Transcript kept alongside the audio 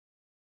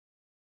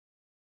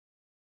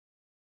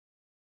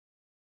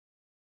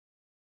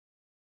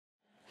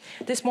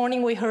This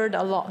morning we heard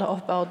a lot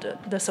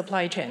about the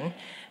supply chain,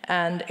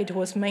 and it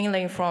was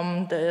mainly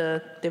from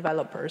the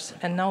developers.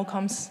 And now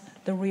comes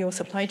the real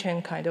supply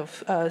chain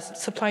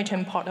supply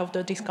chain part of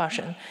the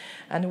discussion.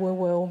 And we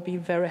will be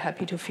very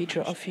happy to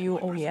feature a few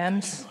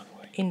OEMs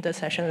in the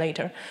session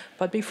later.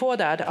 But before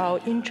that,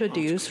 I'll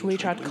introduce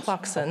Richard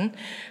Clarkson,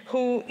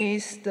 who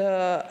is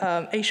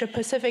the Asia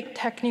Pacific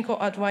Technical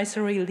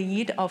Advisory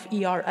Lead of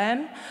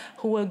ERM,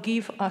 who will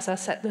give us a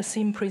set the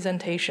scene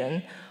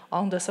presentation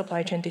on the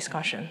supply chain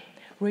discussion.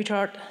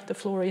 Richard, the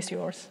floor is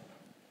yours.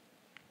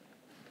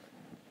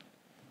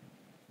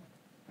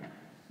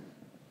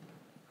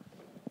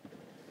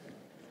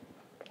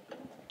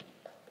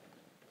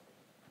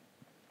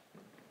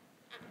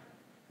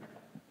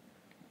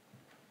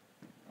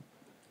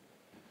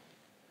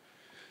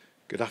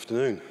 Good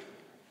afternoon.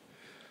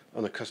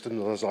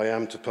 Unaccustomed as I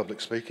am to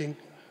public speaking.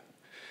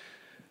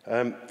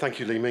 Thank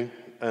you, Li Ming.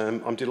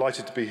 I'm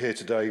delighted to be here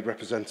today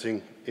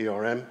representing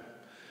ERM,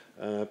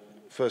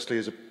 firstly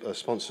as a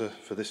sponsor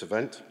for this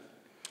event.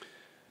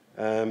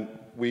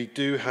 We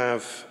do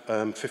have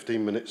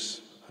 15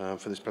 minutes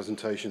for this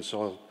presentation,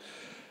 so I'll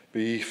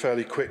be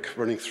fairly quick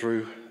running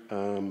through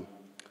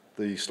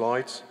the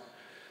slides.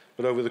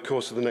 But over the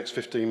course of the next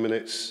 15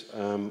 minutes,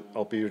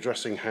 I'll be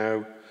addressing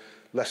how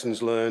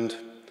lessons learned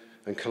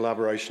and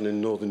collaboration in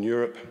Northern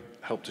Europe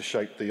help to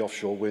shape the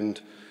offshore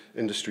wind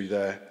industry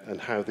there, and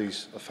how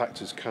these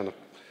factors can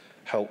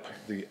help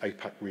the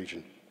APAC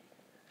region.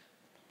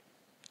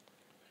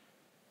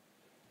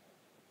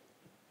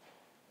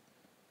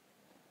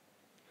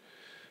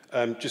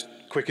 Just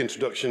a quick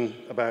introduction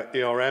about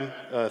ERM.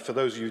 For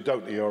those of you who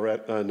don't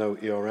know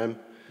ERM,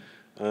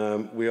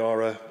 we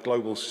are a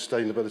global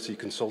sustainability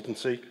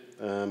consultancy,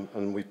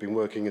 and we've been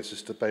working in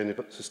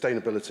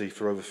sustainability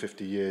for over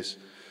 50 years.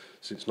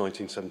 Since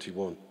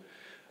 1971.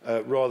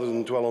 Rather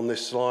than dwell on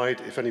this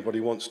slide, if anybody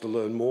wants to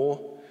learn more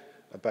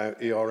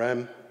about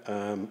ERM,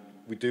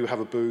 we do have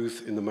a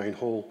booth in the main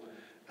hall,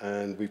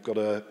 and we've got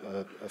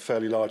a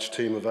fairly large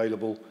team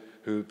available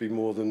who would be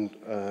more than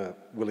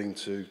willing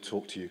to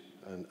talk to you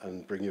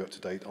and bring you up to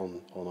date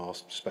on our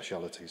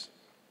specialities.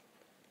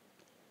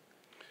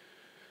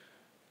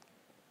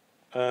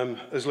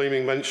 As Li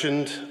Ming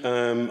mentioned,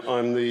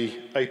 I'm the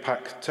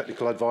APAC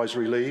Technical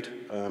Advisory Lead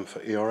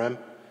for ERM.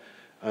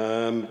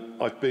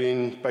 I've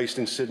been based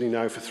in Sydney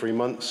now for 3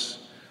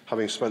 months,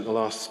 having spent the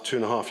last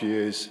 2.5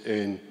 years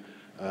in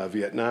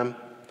Vietnam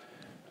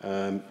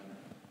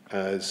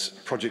as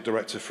project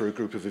director for a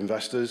group of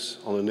investors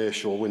on a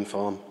nearshore wind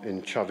farm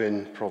in Tra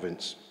Vinh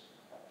province.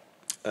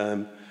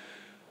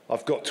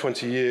 I've got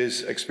 20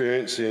 years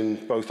experience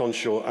in both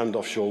onshore and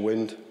offshore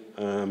wind.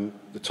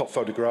 The top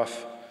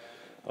photograph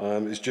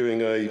is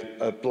during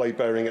a blade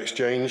bearing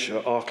exchange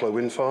at Arklow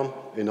Wind Farm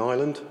in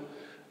Ireland.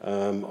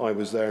 I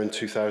was there in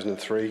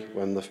 2003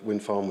 when the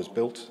wind farm was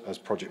built as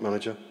project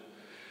manager.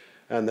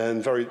 And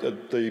then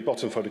the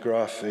bottom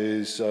photograph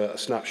is a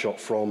snapshot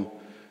from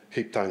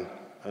Hiep Tang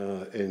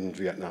in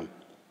Vietnam.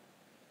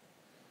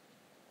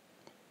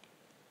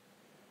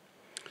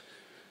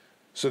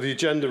 So the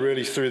agenda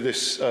really through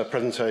this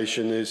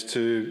presentation is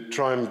to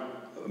try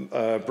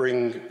and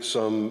bring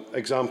some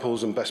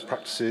examples and best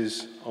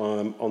practices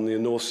on the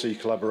North Sea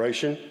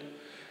collaboration.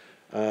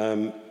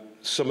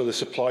 Some of the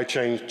supply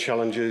chain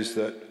challenges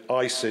that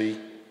I see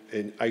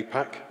in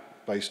APAC,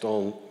 based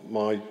on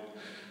my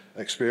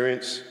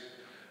experience,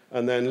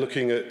 and then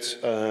looking at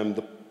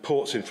the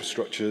ports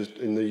infrastructure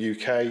in the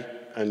UK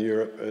and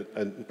Europe,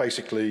 and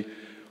basically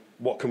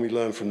what can we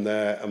learn from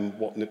there and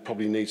what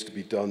probably needs to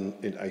be done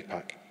in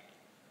APAC.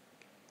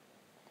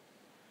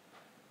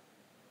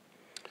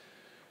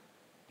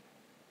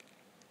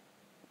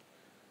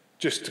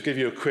 Just to give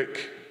you a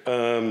quick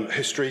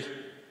history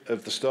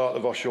of the start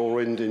of offshore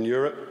wind in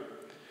Europe.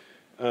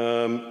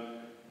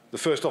 The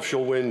first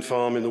offshore wind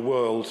farm in the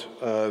world,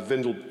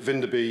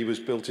 Vindeby, was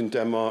built in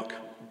Denmark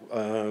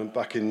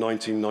back in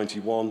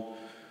 1991.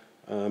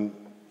 I'm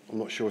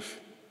not sure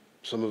if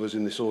some of us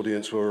in this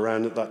audience were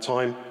around at that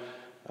time.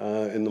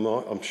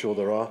 I'm sure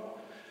there are.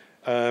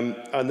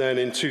 And then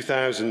in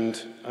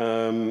 2000,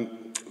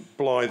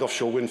 Blythe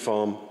Offshore Wind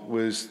Farm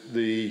was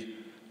the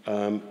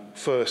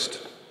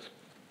first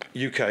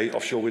UK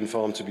offshore wind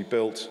farm to be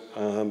built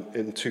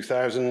in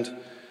 2000.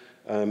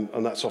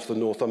 And that's off the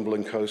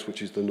Northumberland coast,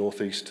 which is the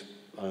northeast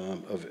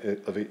of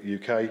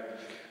UK.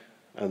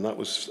 And that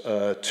was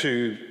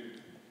two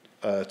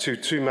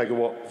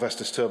 2-megawatt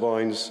Vestas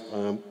turbines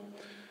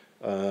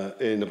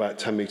in about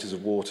 10 meters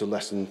of water,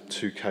 less than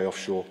 2K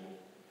offshore.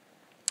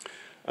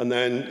 And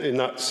then in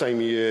that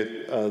same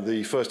year,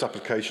 the first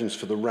applications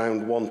for the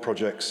round 1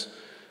 projects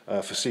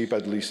for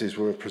seabed leases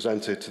were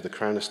presented to the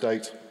Crown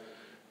Estate,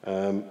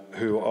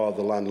 who are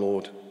the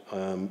landlord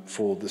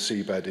for the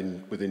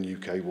seabed within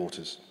UK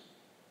waters.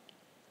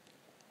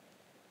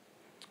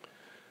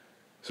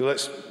 So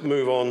let's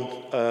move on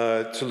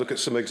to look at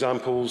some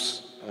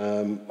examples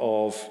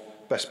of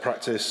best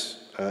practice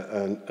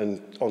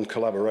and on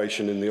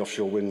collaboration in the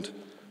offshore wind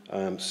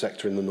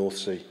sector in the North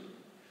Sea.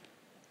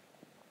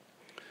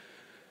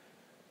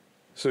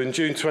 So in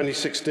June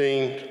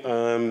 2016,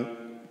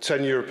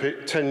 10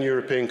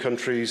 European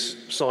countries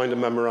signed a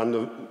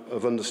memorandum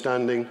of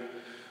understanding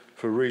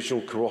for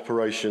regional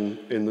cooperation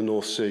in the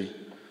North Sea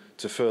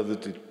to further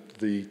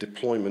the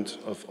deployment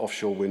of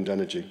offshore wind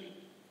energy.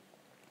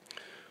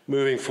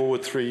 Moving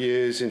forward 3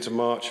 years into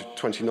March of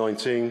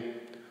 2019,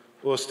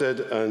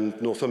 Ørsted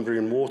and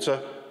Northumbrian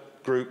Water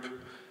Group,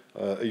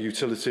 a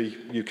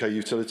UK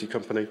utility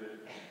company,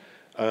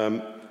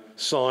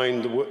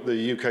 signed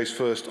the UK's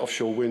first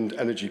offshore wind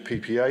energy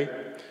PPA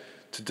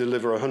to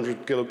deliver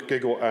 100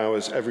 gigawatt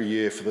hours every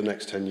year for the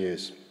next 10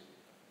 years.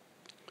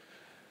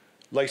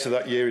 Later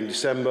that year in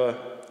December,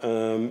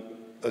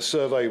 a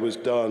survey was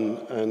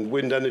done and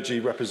wind energy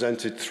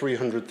represented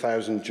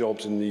 300,000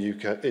 jobs in the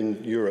UK,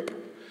 in Europe.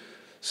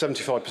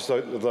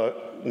 75% of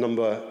that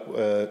number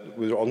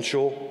were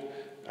onshore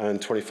and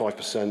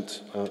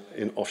 25%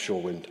 in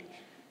offshore wind.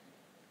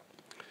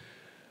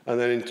 And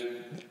then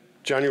in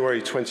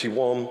January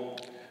 21,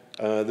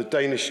 the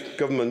Danish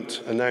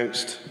government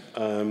announced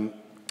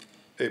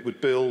it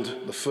would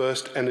build the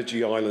first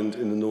energy island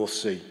in the North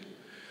Sea.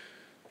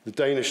 The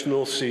Danish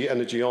North Sea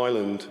Energy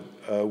Island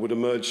would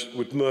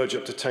merge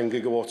up to 10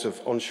 gigawatts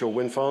of onshore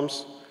wind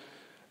farms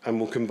and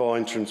will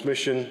combine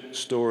transmission,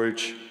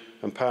 storage,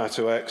 and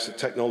power-to-X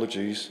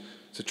technologies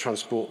to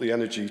transport the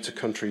energy to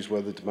countries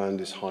where the demand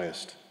is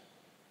highest.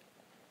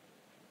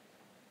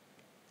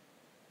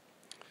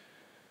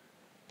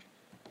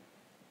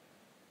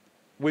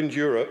 Wind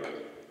Europe,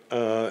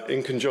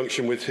 in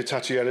conjunction with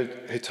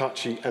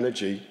Hitachi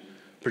Energy,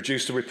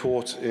 produced a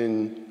report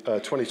in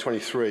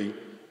 2023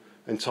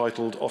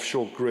 entitled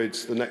Offshore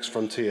Grids, The Next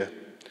Frontier.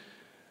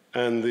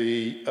 And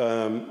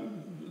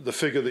the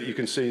figure that you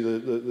can see,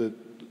 the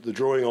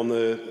drawing on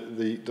the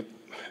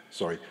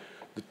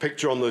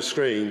picture on the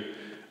screen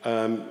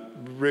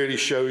really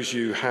shows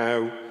you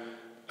how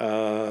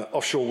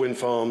offshore wind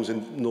farms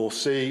in the North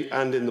Sea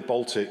and in the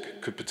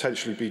Baltic could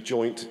potentially be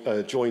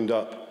joined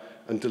up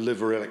and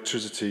deliver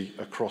electricity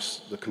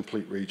across the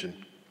complete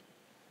region.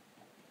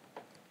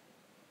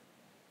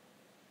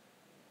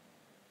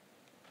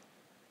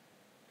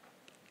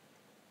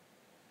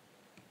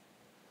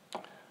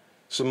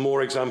 Some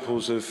more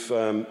examples of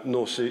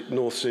North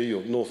Sea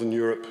or Northern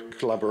Europe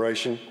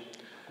collaboration.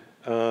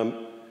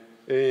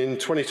 In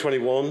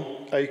 2021,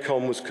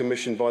 ACOM was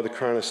commissioned by the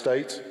Crown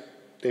Estate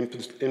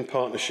in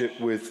partnership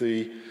with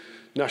the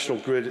National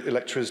Grid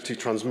Electricity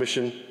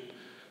Transmission,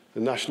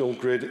 the National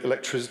Grid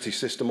Electricity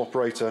System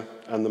Operator,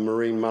 and the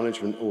Marine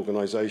Management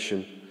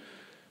Organisation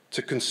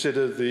to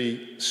consider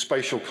the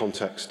spatial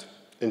context,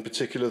 in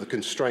particular the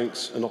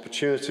constraints and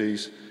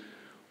opportunities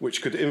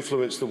which could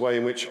influence the way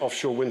in which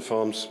offshore wind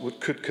farms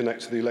could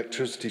connect to the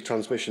electricity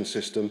transmission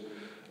system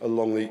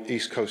along the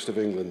east coast of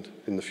England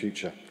in the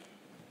future.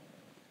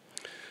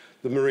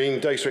 The Marine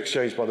Data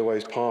Exchange, by the way,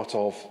 is part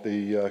of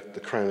the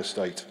Crown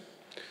Estate.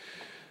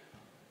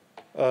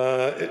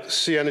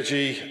 Sea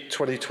Energy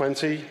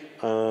 2020,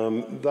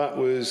 that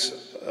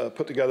was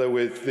put together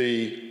with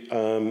the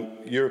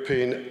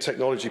European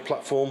Technology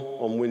Platform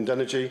on Wind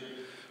Energy.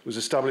 It was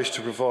established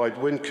to provide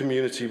wind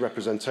community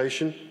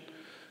representation,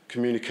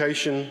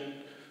 communication,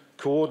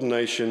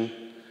 coordination,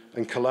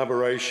 and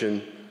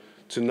collaboration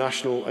to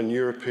national and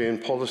European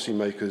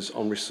policymakers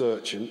on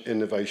research and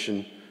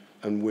innovation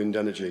and wind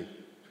energy.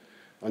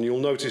 And you'll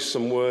notice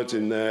some words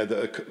in there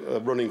that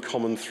are running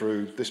common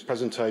through this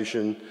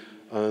presentation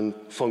and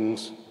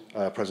Feng's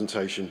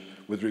presentation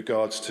with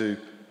regards to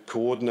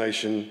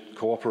coordination,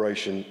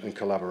 cooperation, and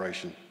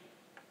collaboration.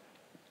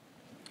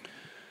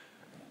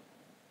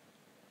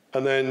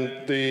 And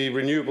then the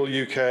Renewable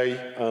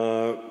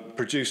UK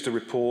produced a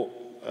report,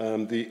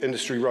 the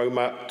Industry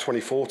Roadmap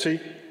 2040,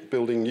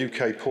 building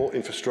UK port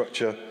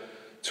infrastructure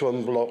to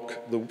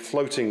unblock the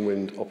floating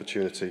wind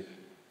opportunity,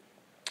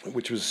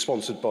 which was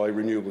sponsored by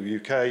Renewable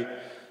UK,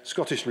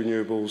 Scottish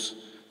Renewables,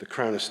 the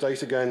Crown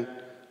Estate again,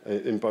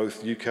 in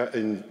both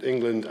in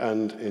England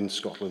and in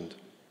Scotland.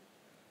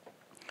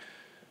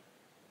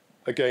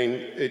 Again,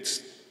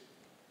 it's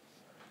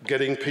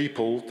getting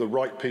people, the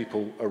right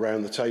people,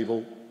 around the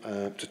table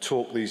to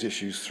talk these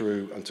issues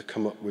through and to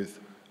come up with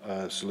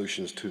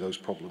solutions to those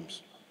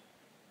problems.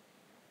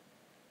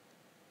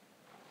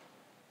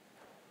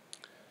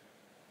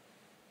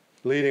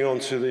 Leading on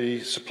to the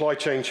supply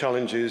chain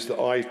challenges that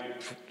I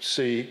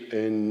see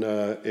in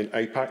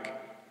APAC.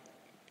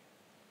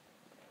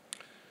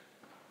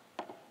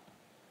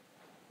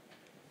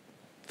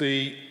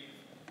 The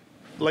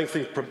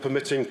lengthy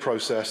permitting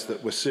process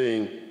that we're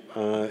seeing,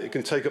 it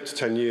can take up to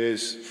 10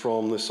 years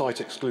from the site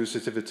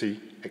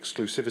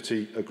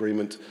exclusivity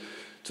agreement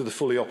to the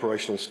fully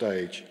operational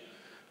stage.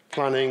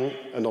 Planning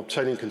and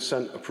obtaining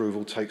consent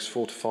approval takes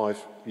 4 to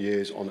 5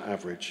 years on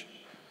average.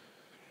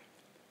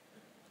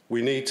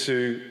 We need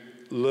to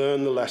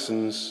learn the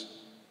lessons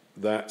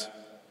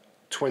that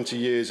 20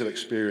 years of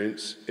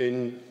experience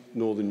in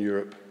Northern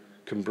Europe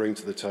can bring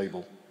to the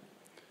table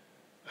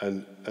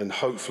and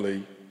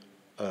hopefully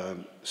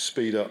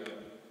speed up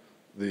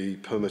the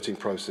permitting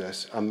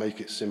process and make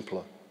it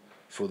simpler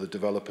for the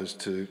developers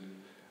to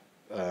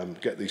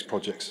get these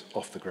projects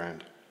off the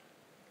ground.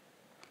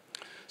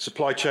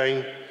 Supply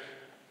chain,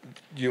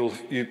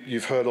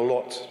 You've heard a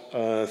lot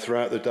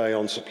throughout the day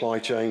on supply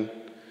chain,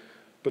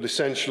 but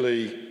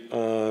essentially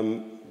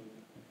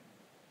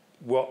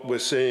what we're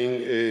seeing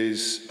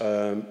is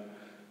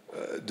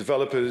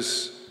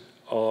developers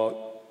are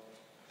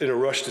in a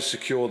rush to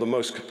secure the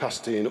most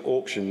capacity in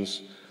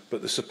auctions,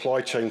 but the supply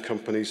chain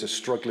companies are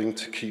struggling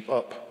to keep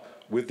up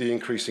with the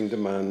increasing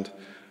demand,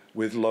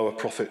 with lower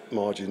profit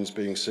margins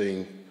being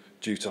seen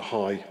due to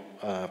high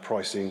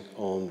pricing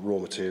on raw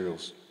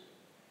materials.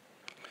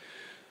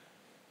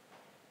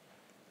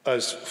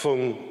 As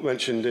Fung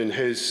mentioned in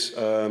his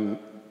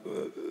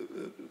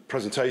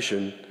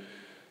presentation,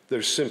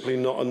 there's simply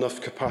not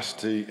enough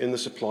capacity in the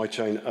supply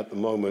chain at the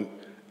moment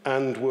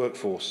and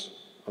workforce,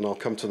 and I'll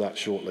come to that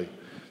shortly,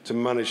 to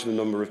manage the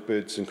number of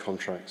bids and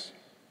contracts.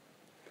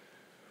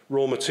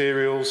 Raw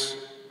materials,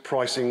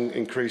 pricing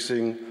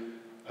increasing,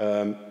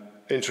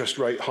 interest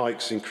rate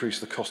hikes increase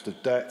the cost of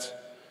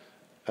debt.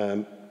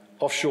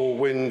 Offshore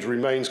wind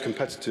remains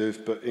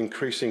competitive, but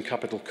increasing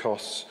capital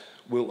costs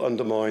will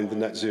undermine the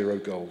net zero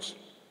goals.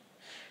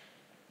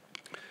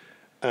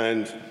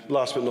 And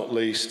last but not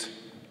least,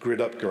 grid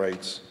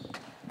upgrades.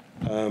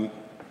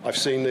 I've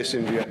seen this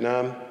in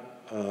Vietnam,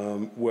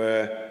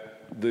 where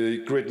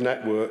the grid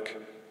network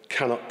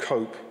cannot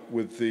cope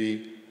with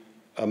the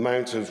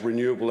amount of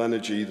renewable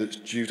energy that's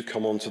due to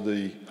come onto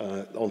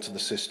the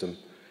system.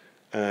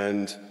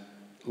 And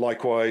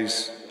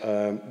likewise,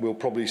 we'll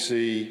probably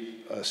see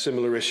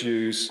similar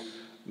issues,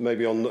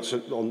 maybe on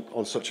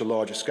such a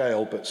larger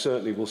scale, but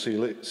certainly we'll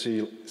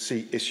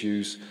see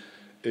issues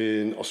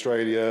in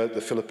Australia,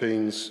 the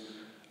Philippines,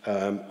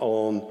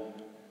 on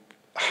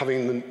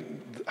having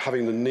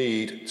the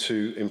need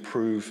to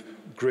improve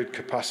grid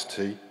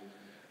capacity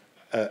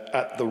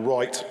at the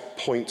right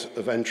point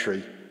of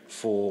entry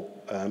for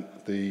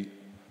the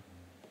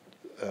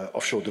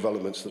offshore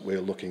developments that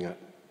we're looking at.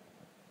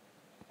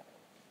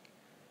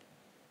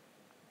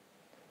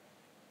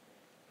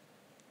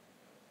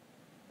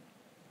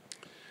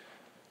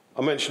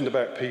 I mentioned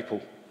about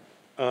people.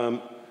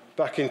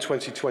 Back in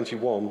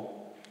 2021,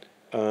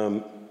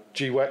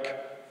 GWEC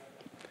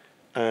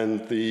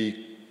and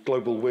the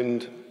Global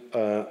Wind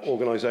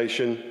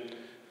Organization,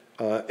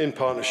 in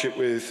partnership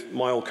with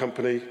my old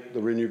company, the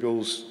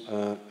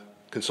Renewables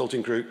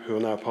Consulting Group, who are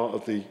now part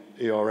of the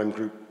ERM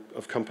group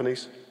of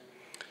companies,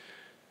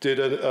 did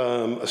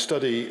a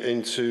study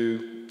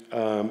into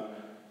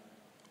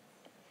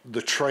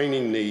the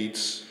training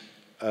needs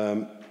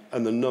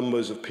and the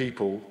numbers of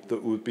people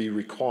that would be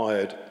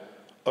required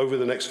over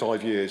the next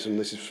 5 years, and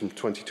this is from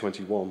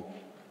 2021,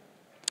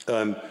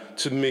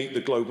 to meet the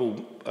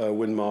global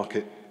wind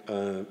market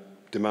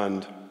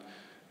demand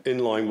in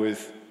line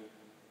with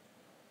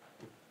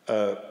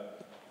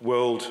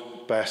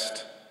world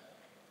best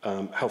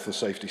health and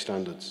safety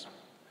standards.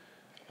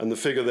 And the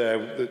figure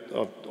there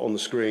on the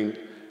screen,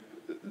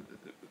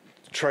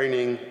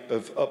 training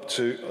of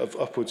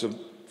upwards of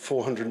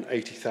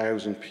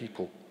 480,000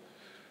 people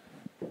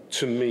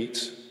to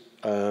meet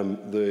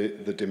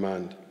the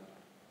demand.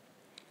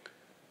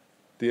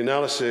 The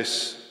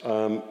analysis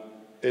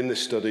in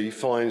this study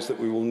finds that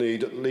we will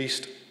need at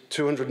least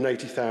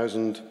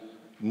 280,000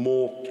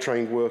 more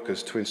trained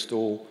workers to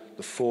install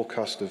the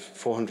forecast of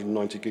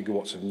 490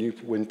 gigawatts of new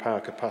wind power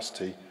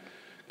capacity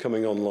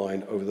coming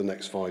online over the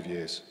next 5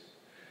 years.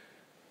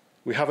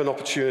 We have an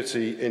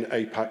opportunity in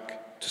APAC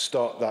to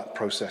start that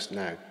process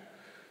now.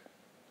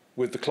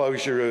 With the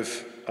closure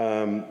of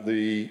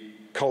the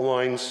coal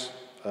mines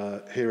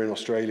here in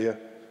Australia,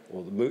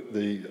 or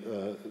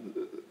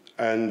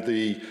and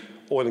the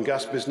oil and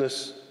gas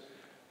business,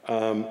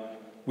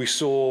 we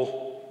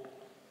saw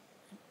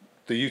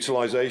the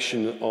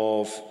utilization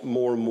of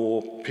more and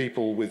more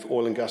people with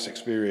oil and gas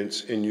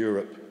experience in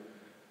Europe,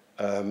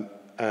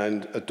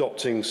 and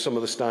adopting some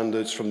of the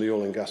standards from the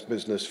oil and gas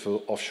business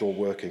for offshore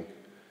working.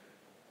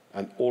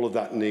 And all of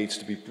that needs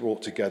to be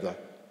brought together.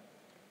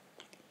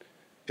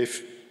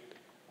 If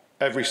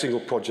every single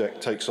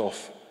project takes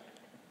off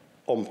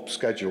on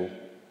schedule,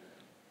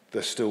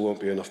 there still won't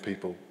be enough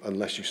people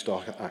unless you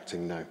start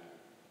acting now.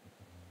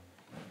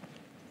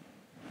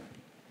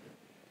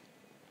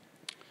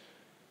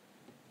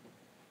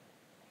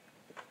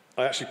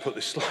 I actually put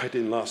this slide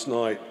in last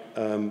night.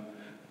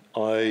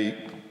 I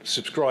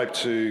subscribe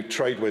to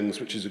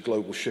TradeWinds, which is a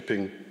global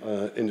shipping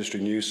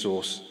industry news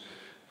source,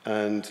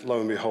 and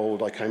lo and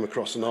behold, I came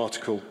across an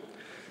article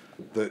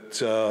that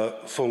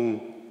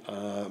Fung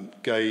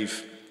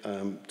gave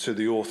to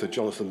the author,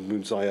 Jonathan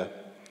Munzaya,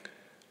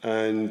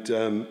 and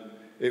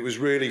it was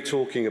really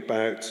talking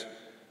about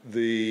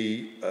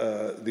the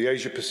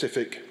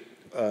Asia-Pacific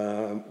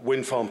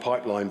wind farm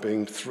pipeline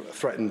being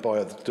threatened by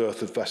a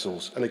dearth of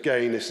vessels. And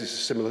again, this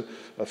is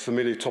a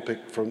familiar topic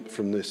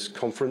from this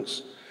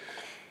conference.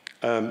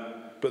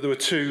 But there were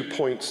 2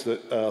 points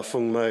that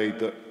Fung made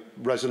that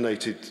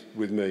resonated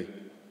with me.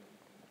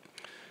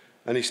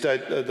 And he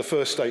said, the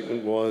first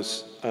statement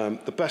was,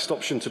 the best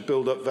option to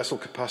build up vessel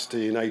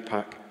capacity in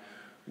APAC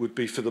would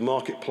be for the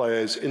market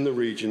players in the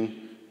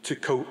region to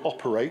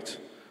cooperate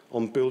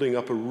on building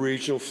up a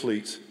regional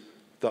fleet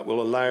that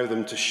will allow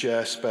them to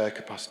share spare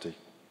capacity.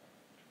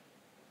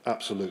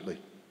 Absolutely.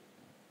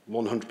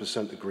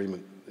 100%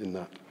 agreement in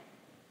that.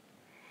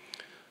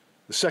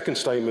 The second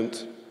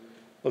statement,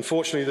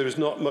 unfortunately, there is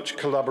not much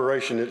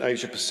collaboration in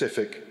Asia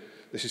Pacific.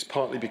 This is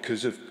partly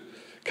because of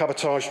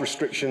cabotage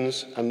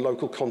restrictions and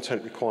local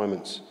content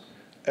requirements.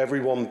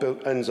 Everyone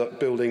ends up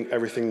building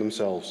everything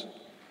themselves.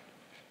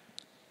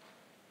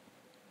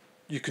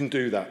 You can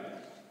do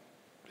that.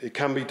 It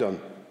can be done.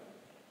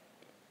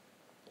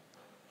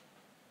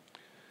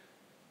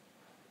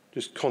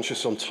 Just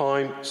conscious on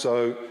time.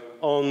 So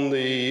on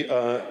the,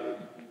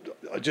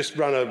 I just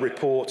ran a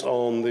report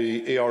on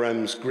the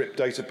ERM's GRIP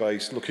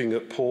database looking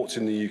at ports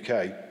in the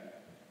UK.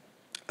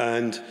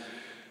 And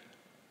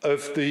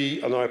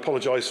I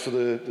apologise for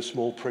the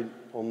small print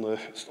on the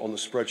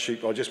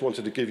spreadsheet, but I just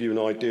wanted to give you an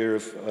idea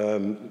of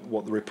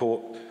what the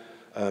report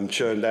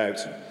churned out.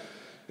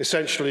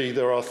 Essentially,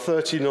 there are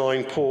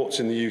 39 ports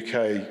in the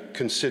UK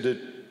considered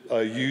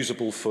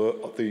usable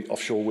for the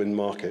offshore wind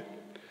market.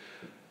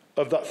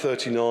 Of that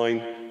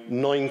 39,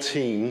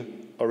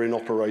 19 are in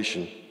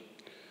operation.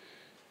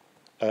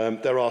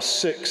 There are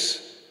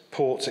 6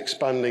 ports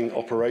expanding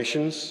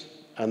operations,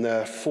 and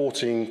there are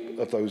 14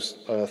 of those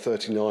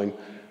 39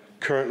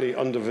 currently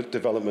under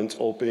development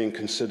or being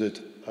considered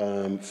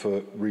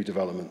for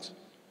redevelopment.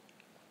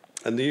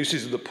 And the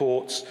uses of the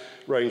ports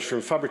range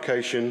from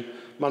fabrication,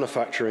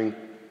 manufacturing,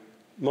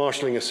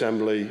 marshalling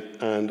assembly,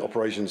 and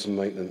operations and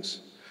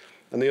maintenance.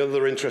 And the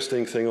other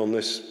interesting thing on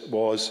this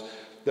was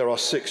there are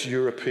 6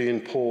 European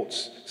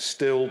ports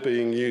still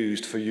being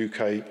used for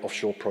UK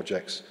offshore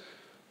projects.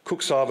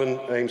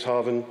 Cuxhaven,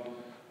 Eemshaven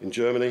in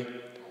Germany,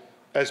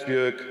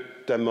 Esbjerg,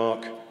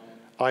 Denmark,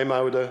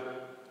 IJmuiden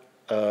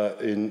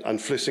and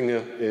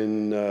Vlissingen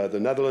in the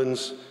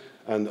Netherlands,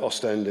 and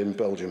Ostend in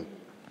Belgium.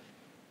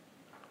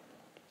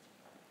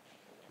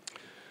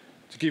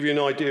 To give you an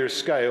idea of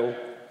scale,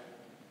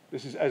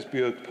 this is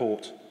Esbjerg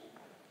Port.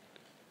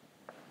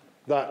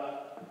 That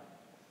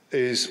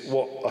is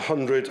what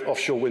 100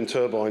 offshore wind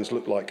turbines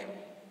look like,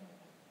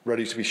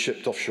 ready to be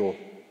shipped offshore.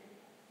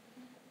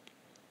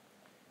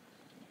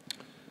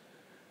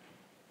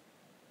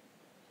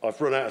 I've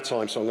run out of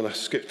time, so I'm going to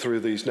skip through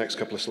these next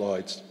couple of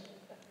slides.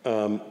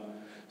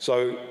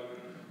 So,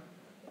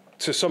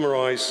 to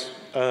summarise,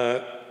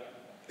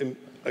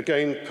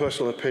 again,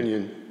 personal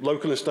opinion,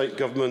 local and state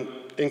government,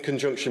 in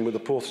conjunction with the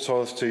port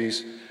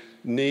authorities,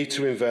 need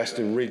to invest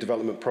in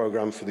redevelopment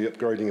programme for the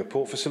upgrading of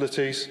port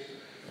facilities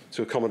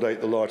to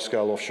accommodate the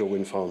large-scale offshore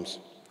wind farms.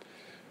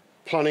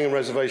 Planning and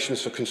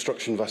reservations for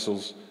construction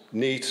vessels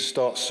need to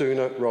start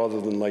sooner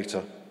rather than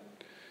later.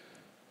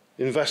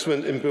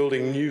 Investment in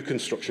building new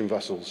construction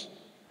vessels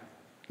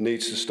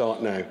needs to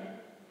start now.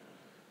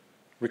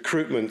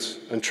 Recruitment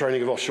and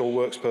training of offshore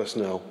works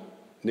personnel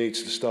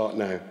needs to start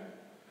now.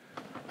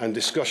 And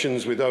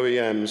discussions with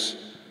OEMs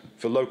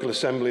for local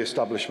assembly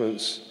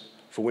establishments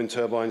for wind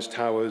turbines,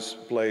 towers,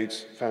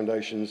 blades,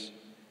 foundations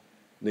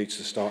needs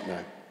to start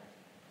now.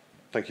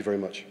 Thank you very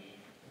much.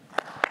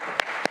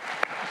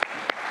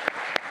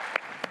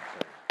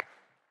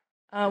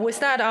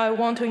 With that, I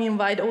want to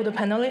invite all the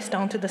panelists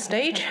onto the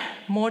stage.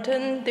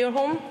 Morten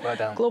Deerholm, well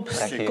done.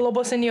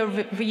 Global Senior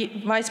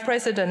Vice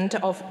President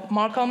of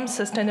Marcom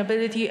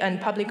Sustainability and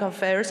Public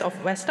Affairs of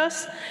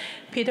Vestas.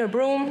 Peter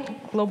Broom,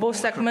 Global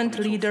Segment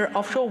Leader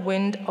Offshore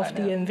Wind of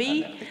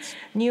DNV.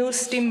 Niels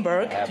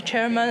Steenberg, the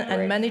Chairman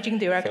and Managing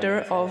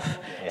Director of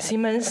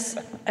Siemens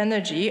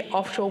Energy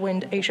Offshore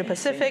Wind Asia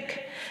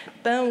Pacific.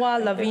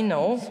 Benoit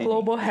Lavino,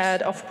 Global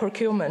Head of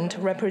Procurement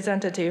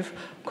Representative,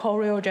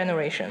 Corio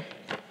Generation.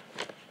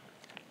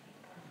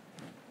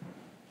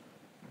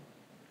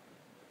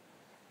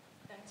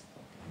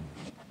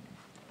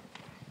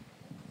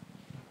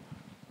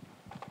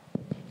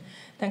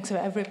 Thanks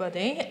to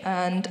everybody.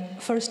 And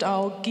first,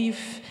 I'll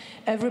give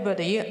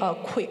everybody a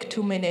quick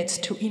 2 minutes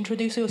to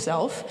introduce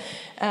yourself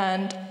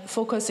and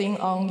focusing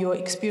on your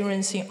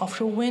experience in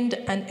offshore wind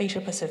and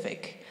Asia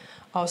Pacific.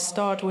 I'll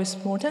start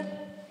with Morten.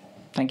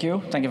 Thank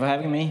you. Thank you for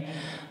having me.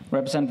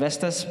 Represent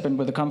Vestas, been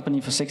with the company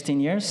for 16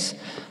 years.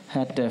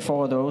 Had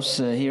 4 of those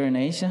here in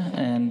Asia,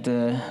 and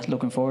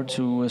looking forward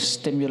to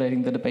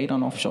stimulating the debate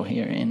on offshore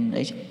here in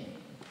Asia.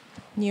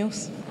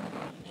 Niels.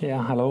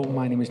 Yeah, hello,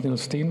 my name is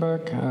Niels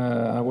Steenberg.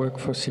 I work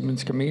for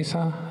Siemens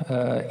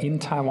Gamesa in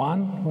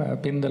Taiwan, where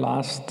I've been the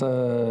last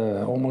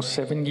almost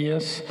 7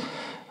 years,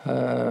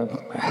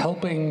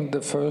 helping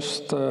the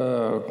first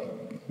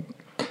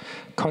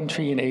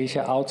country in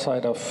Asia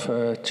outside of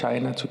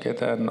China to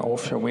get an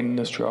offshore wind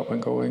industry up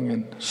and going,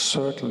 and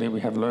certainly we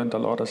have learned a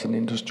lot as an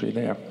industry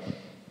there.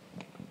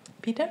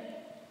 Peter?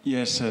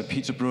 Yes,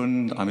 Peter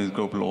Brunn. I'm the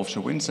Global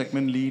Offshore Wind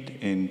Segment Lead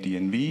in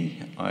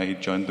DNV. I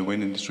joined the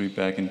wind industry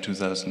back in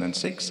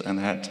 2006 and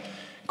had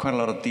quite a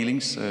lot of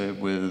dealings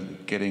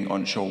with getting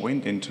onshore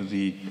wind into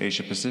the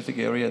Asia-Pacific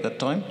area at that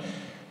time.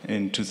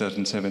 In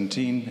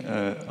 2017,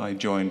 I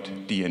joined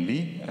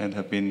DNV and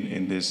have been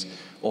in this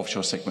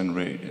offshore segment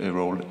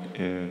role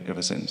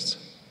ever since.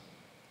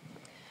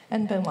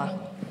 And Benoit?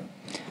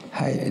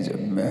 Hi,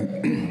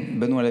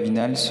 Benoît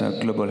Lavinal,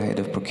 Global Head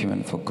of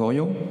Procurement for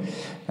Corio.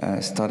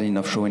 Started in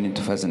offshore wind in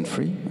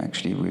 2003,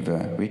 actually with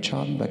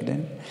Richard back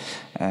then.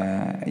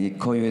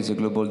 Corio is a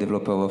global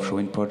developer of offshore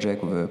wind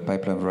project with a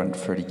pipeline of around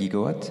 30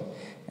 gigawatt,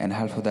 and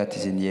half of that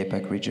is in the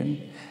APAC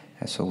region.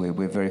 So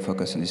we're very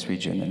focused on this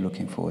region and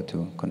looking forward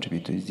to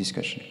contribute to this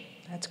discussion.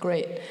 That's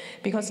great,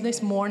 because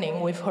this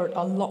morning we've heard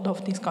a lot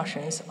of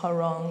discussions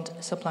around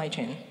supply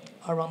chain,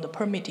 around the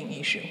permitting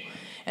issue.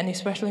 And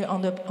especially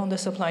on the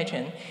supply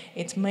chain,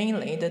 it's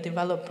mainly the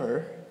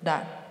developer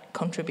that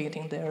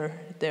contributing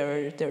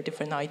their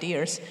different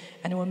ideas,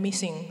 and we're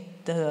missing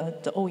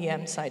the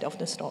OEM side of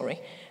the story.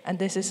 And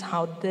this is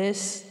how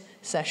this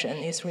session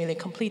is really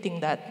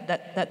completing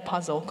that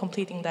puzzle,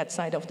 completing that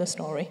side of the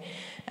story.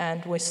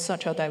 And with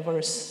such a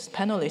diverse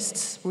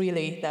panelists,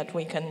 really, that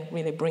we can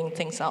really bring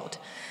things out.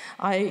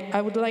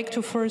 I would like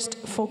to first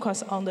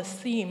focus on the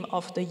theme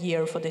of the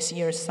year for this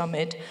year's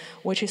summit,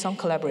 which is on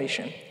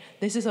collaboration.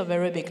 This is a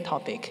very big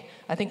topic.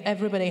 I think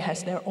everybody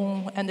has their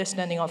own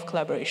understanding of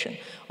collaboration.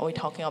 Are we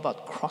talking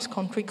about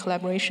cross-country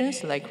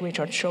collaborations, like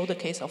Richard showed the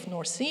case of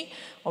North Sea?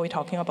 Are we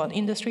talking about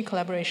industry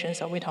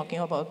collaborations? Are we talking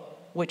about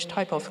which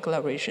type of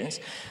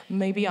collaborations?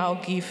 Maybe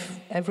I'll give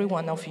every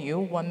one of you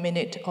 1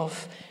 minute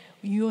of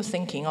your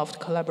thinking of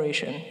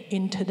collaboration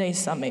in today's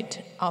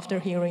summit. After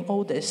hearing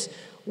all this,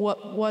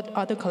 what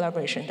are the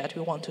collaborations that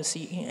we want to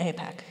see in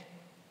APAC?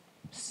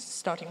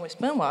 Starting with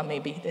Benoît,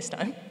 maybe this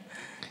time.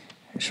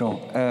 Sure.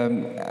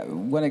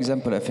 One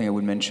example I think I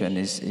would mention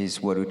is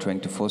what we're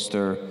trying to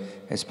foster,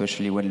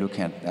 especially when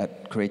looking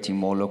at creating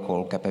more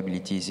local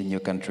capabilities in your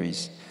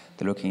countries.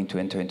 They're looking to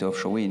enter into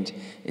offshore wind,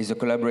 is a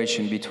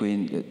collaboration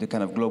between the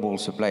kind of global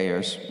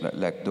suppliers,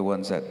 like the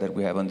ones that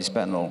we have on this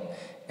panel,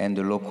 and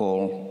the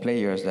local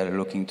players that are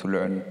looking to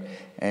learn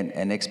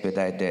and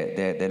expedite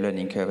their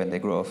learning curve and their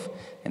growth.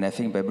 And I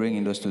think by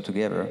bringing those two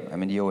together, I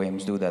mean, the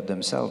OEMs do that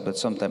themselves, but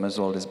sometimes as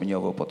well, there's many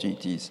other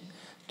opportunities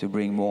to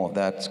bring more of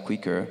that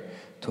quicker,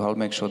 to help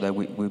make sure that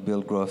we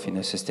build growth in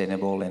a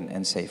sustainable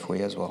and safe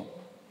way as well.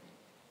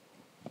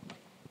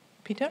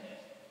 Peter?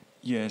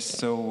 Yes,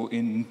 so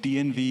in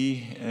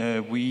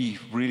DNV, we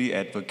really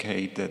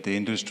advocate that the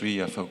industry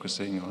are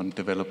focusing on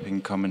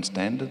developing common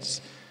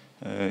standards,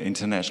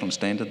 international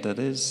standard that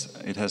is.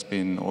 It has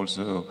been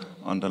also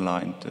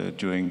underlined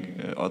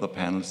during other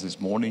panels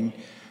this morning.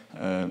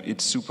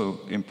 It's super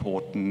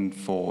important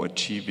for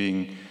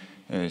achieving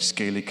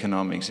scale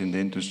economics in the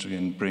industry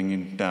and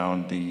bringing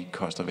down the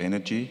cost of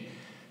energy.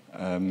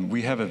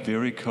 We have a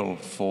vehicle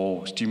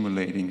for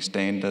stimulating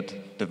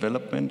standard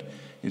development.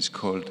 It's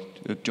called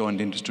Joint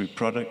Industry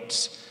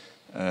Products.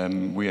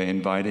 We are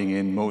inviting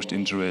in most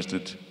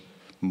interested,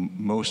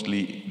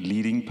 mostly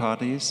leading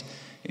parties,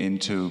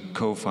 into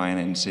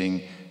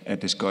co-financing a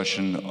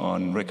discussion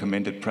on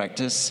recommended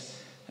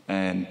practice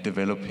and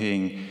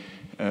developing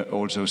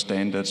also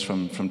standards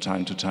from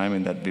time to time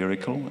in that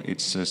vehicle.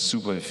 It's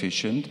super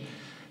efficient.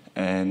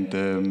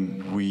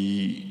 And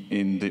we,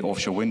 in the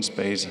offshore wind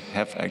space,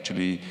 have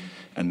actually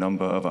a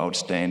number of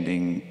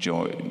outstanding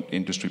joint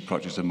industry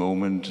projects at the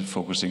moment,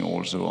 focusing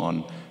also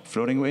on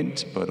floating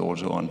wind, but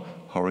also on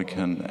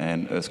hurricane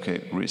and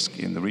earthquake risk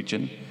in the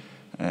region.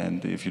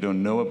 And if you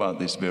don't know about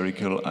this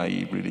vehicle,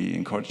 I really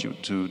encourage you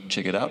to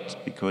check it out,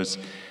 because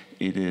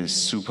it is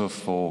super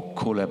for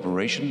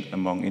collaboration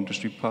among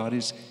industry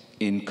parties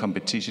in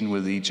competition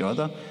with each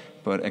other,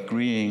 but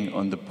agreeing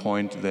on the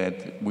point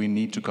that we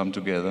need to come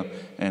together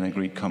and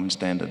agree common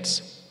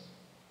standards.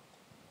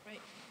 Great,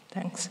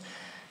 thanks.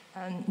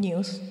 And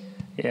Niels?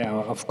 Yeah,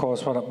 of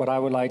course. What I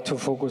would like to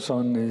focus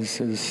on is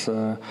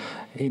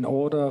in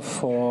order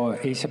for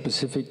Asia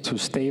Pacific to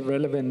stay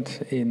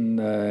relevant in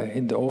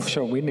the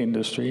offshore wind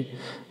industry,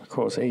 of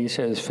course,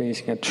 Asia is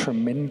facing a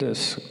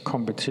tremendous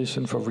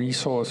competition for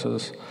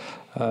resources,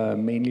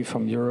 mainly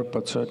from Europe,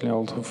 but certainly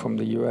also from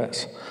the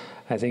US.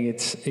 I think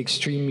it's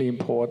extremely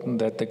important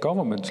that the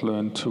governments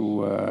learn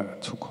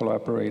to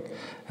collaborate,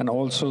 and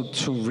also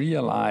to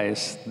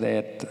realize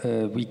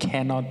that we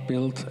cannot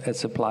build a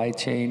supply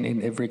chain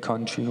in every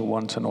country who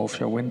wants an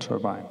offshore wind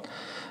turbine.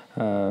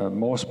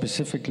 More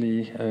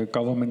specifically,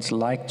 governments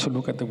like to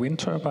look at the wind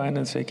turbine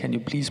and say, can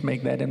you please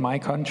make that in my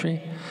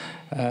country?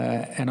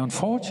 And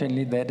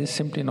unfortunately, that is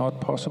simply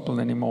not possible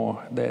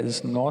anymore. There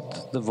is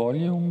not the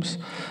volumes,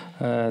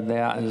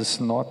 there is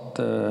not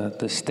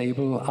the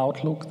stable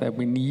outlook that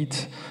we need,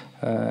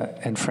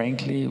 and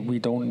frankly, we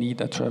don't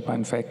need a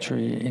turbine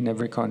factory in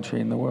every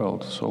country in the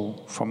world.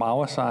 So from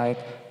our side,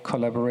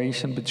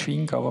 collaboration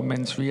between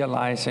governments,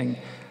 realizing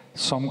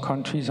some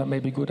countries are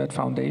maybe good at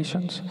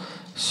foundations,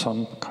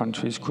 some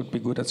countries could be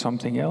good at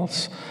something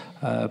else,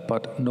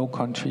 but no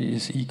country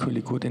is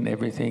equally good in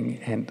everything,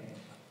 and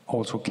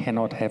also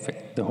cannot have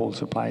the whole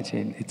supply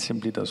chain. It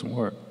simply doesn't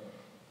work.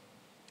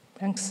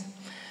 Thanks.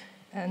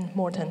 And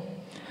Morten?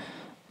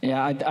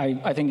 Yeah,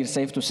 I think it's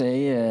safe to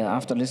say,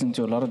 after listening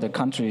to a lot of the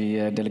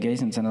country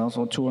delegations and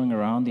also touring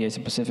around the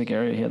Asia-Pacific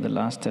area here the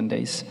last 10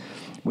 days,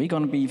 we're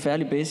going to be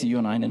fairly busy, you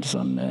and I, Niels,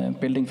 on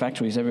building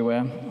factories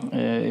everywhere,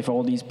 if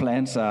all these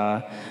plans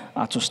are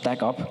to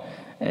stack up.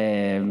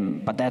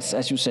 But that's,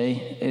 as you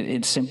say,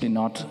 it's simply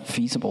not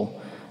feasible.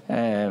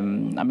 I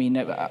mean,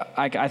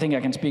 I think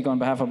I can speak on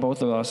behalf of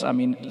both of us. I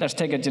mean, let's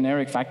take a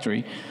generic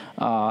factory.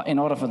 In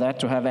order for that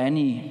to have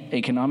any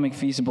economic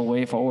feasible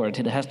way forward,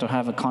 it has to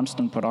have a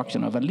constant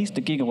production of at least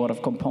a gigawatt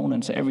of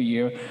components every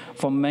year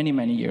for many,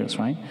 many years,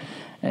 right?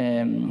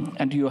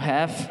 And you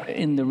have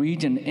in the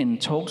region in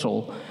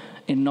total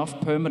enough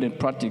permitted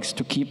projects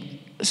to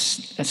keep a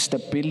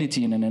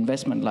stability in an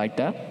investment like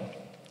that.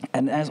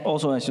 And as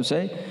you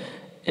say,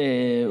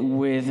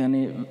 with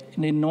an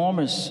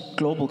enormous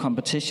global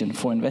competition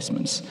for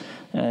investments.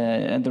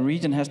 And the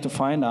region has to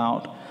find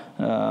out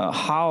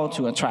how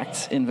to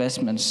attract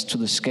investments to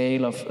the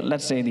scale of,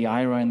 let's say, the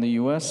IRA in the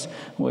US,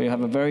 where you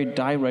have a very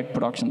direct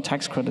production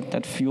tax credit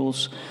that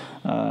fuels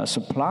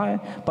supply,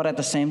 but at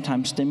the same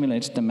time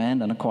stimulates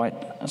demand on a quite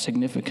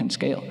significant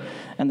scale.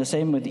 And the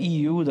same with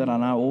EU that are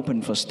now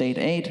open for state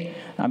aid.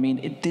 I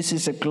mean, this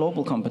is a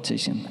global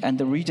competition, and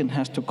the region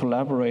has to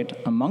collaborate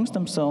amongst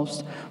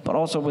themselves, but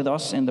also with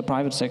us in the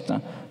private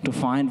sector to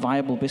find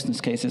viable business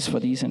cases for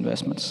these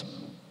investments.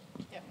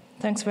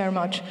 Thanks very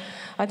much.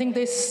 I think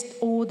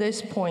all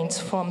these points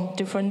from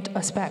different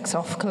aspects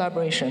of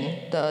collaboration,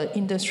 the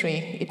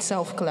industry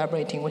itself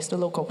collaborating with the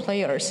local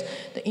players,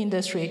 the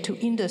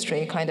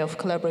industry-to-industry kind of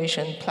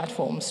collaboration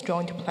platforms,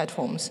 joint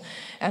platforms,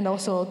 and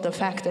also the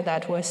fact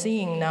that we're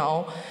seeing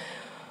now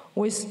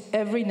with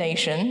every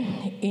nation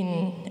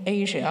in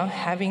Asia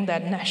having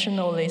that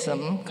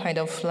nationalism kind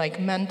of like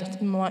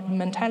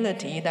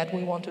mentality that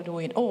we want to do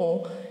it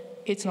all.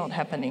 It's not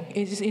happening.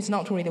 It's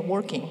not really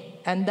working.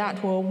 And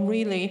that will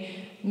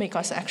really make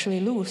us actually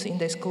lose in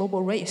this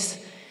global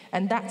race.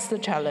 And that's the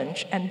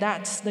challenge. And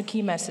that's the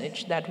key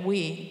message that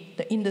we,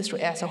 the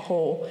industry as a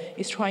whole,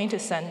 is trying to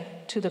send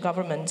to the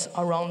governments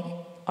around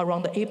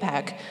the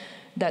APAC,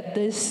 that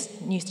this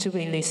needs to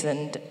be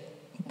listened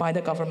by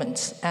the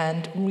governments.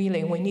 And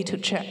really, we need to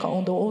check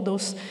on all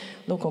those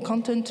local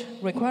content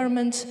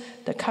requirements,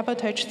 the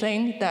cabotage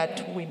thing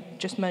that we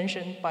just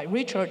mentioned by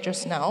Richard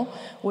just now,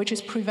 which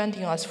is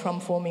preventing us from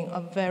forming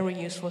a very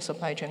useful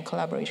supply chain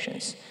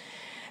collaborations.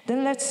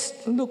 Then let's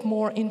look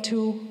more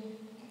into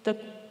the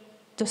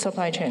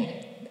supply chain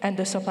and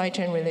the supply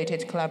chain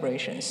related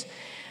collaborations.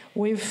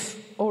 We've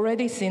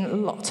already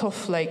seen lots of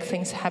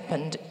things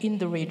happened in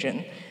the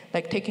region,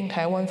 like taking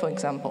Taiwan, for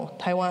example.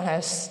 Taiwan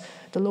has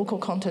the local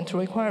content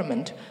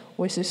requirement,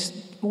 which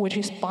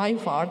is by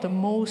far the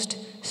most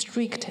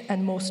strict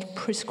and most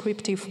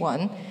prescriptive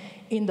one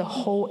in the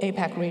whole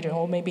APAC region,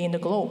 or maybe in the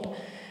globe.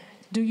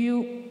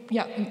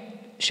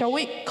 Shall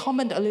we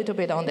comment a little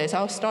bit on this?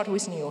 I'll start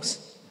with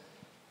Niels.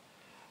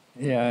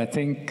 Yeah, I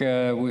think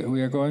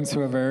we are going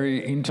through a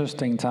very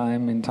interesting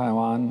time in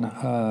Taiwan.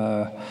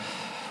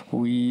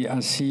 We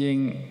are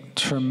seeing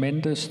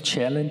tremendous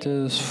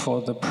challenges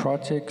for the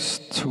projects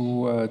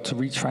to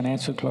reach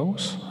financial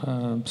close,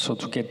 so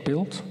to get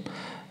built.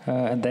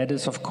 And that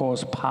is, of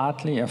course,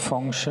 partly a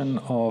function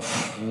of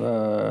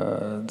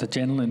the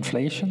general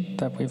inflation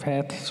that we've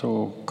had.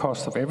 So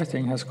cost of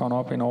everything has gone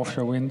up in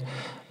offshore wind,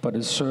 but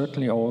it's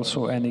certainly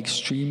also an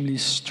extremely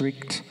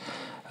strict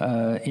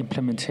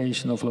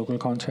implementation of local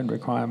content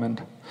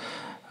requirement.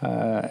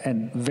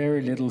 And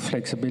very little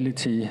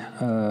flexibility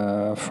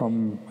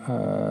from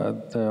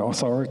the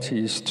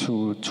authorities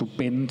to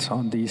bend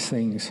on these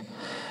things.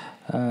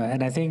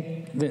 And I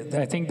think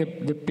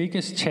the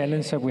biggest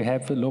challenge that we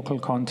have with local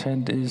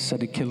content is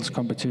that it kills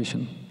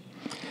competition.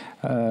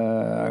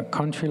 A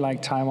country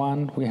like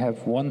Taiwan, we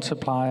have one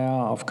supplier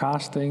of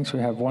castings, we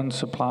have one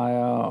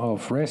supplier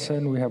of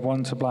resin, we have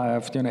one supplier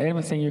of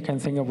everything you can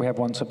think of. We have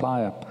one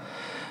supplier,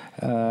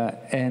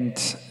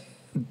 and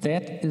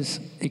that is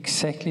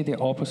exactly the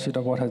opposite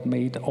of what has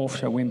made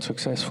offshore wind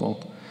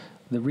successful.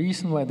 The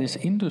reason why this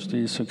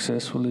industry is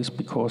successful is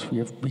because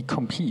we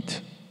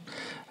compete.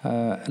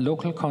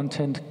 Local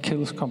content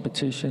kills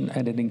competition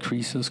and it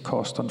increases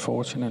cost,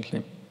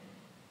 unfortunately.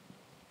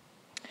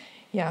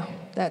 Yeah,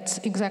 that's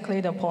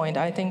exactly the point.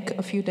 I think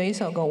a few days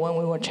ago when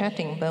we were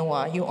chatting,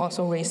 Benoit, you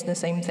also raised the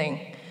same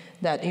thing,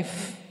 that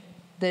if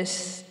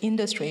this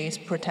industry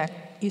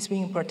is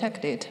being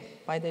protected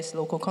by these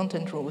local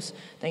content rules,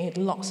 then it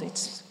lost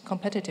its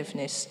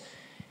competitiveness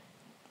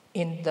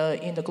in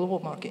the global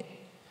market.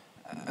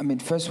 I mean,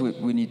 first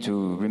we need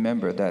to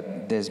remember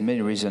that there's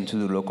many reasons to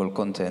do local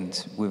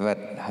content without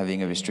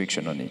having a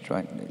restriction on it,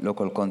 right?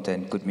 Local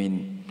content could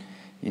mean,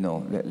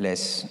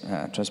 less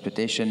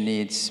transportation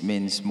needs,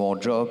 means more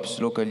jobs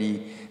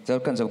locally. There are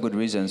all kinds of good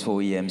reasons for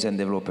OEMs and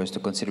developers to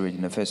consider it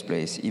in the first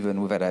place,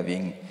 even without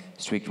having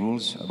strict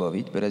rules above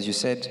it. But as you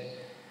said,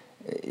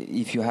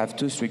 if you have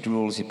too strict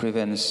rules, it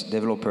prevents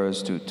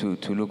developers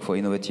to look for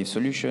innovative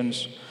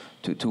solutions,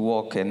 to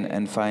work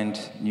and find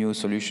new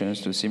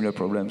solutions to similar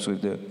problems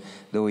with the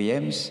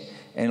OEMs,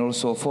 and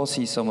also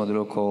forces some of the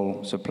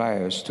local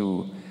suppliers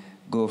to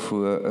go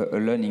through a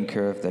learning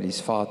curve that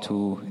is far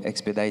too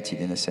expedited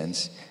in a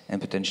sense, and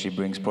potentially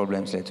brings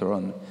problems later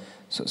on.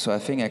 So I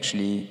think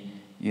actually,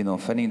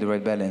 finding the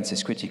right balance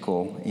is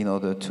critical in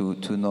order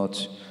to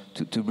not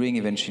to bring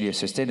eventually a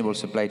sustainable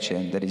supply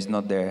chain that is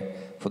not there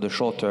for the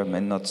short term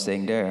and not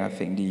staying there. I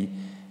think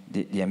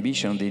the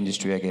ambition of the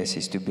industry, I guess,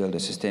 is to build a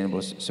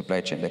sustainable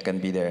supply chain that can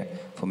be there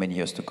for many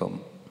years to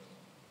come.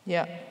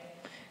 Yeah,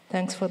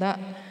 thanks for that.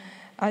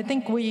 I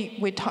think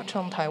we touched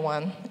on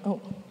Taiwan. Oh,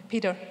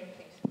 Peter.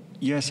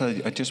 Yes,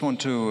 I just want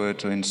to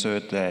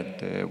insert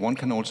that one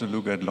can also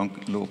look at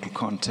local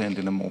content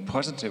in a more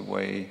positive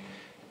way.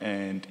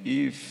 And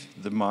if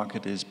the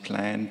market is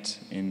planned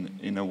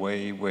in a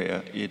way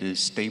where it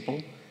is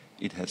stable,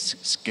 it has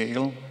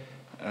scale,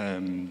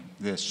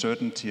 there's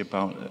certainty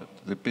about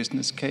the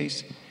business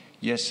case,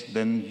 yes,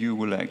 then you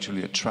will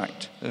actually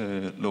attract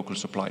local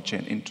supply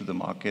chain into the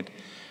market.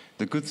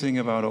 The good thing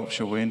about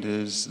offshore wind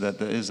is that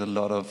there is a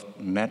lot of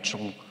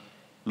natural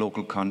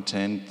local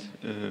content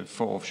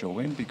for offshore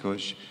wind,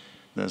 because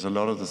there's a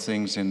lot of the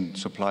things in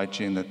supply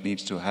chain that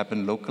needs to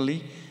happen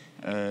locally.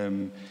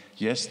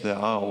 Yes, there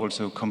are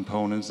also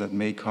components that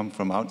may come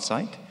from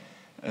outside,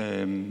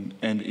 and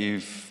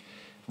if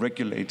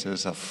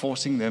regulators are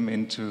forcing them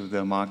into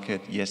the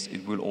market, yes,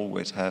 it will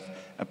always have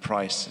a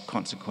price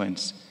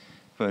consequence.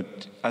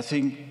 But I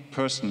think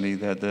personally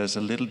that there's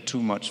a little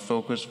too much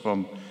focus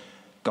from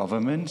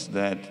governments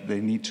that they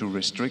need to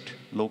restrict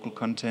local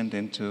content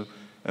into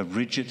a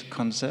rigid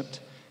concept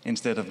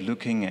instead of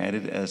looking at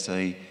it as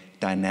a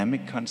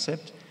dynamic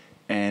concept.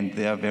 And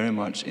they are very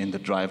much in the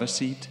driver's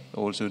seat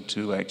also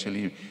to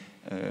actually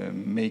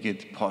make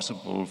it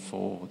possible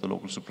for the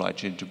local supply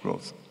chain to grow.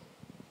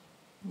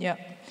 Yeah,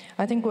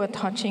 I think we're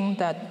touching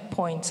that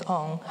point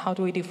on how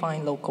do we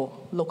define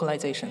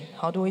localization?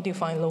 How do we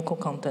define local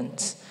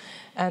contents?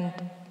 And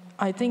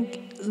I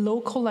think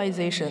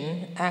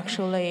localization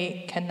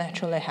actually can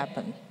naturally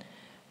happen.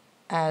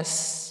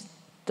 As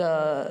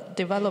the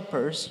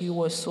developers, you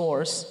will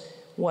source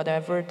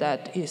whatever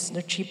that is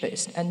the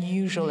cheapest. And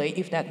usually,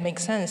 if that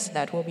makes sense,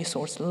 that will be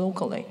sourced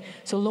locally.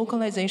 So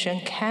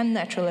localization can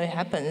naturally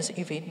happen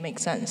if it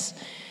makes sense.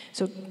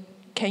 So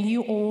can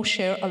you all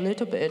share a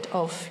little bit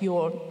of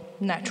your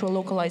natural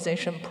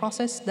localization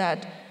process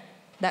that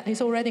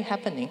is already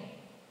happening?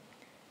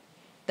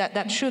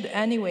 That should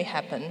anyway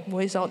happen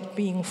without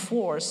being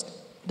forced,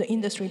 the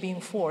industry being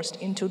forced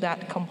into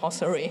that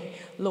compulsory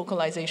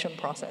localization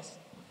process.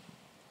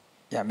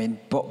 Yeah, I mean,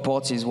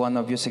 ports is one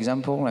obvious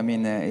example. I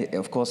mean,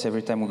 of course,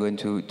 every time we go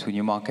into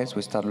new markets,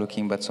 we start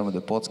looking at some of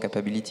the ports'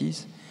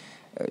 capabilities,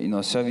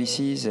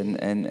 services,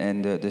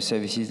 and the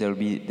services that will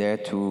be there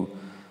to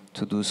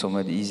do some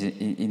of these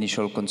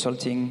initial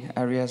consulting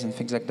areas and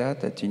things like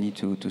that you need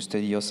to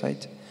study your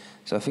site.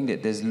 So I think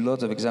that there's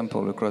lots of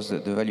examples across the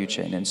value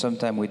chain, and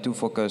sometimes we're too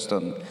focused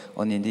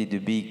on indeed the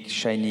big,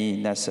 shiny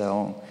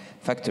nacelle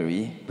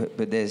factory,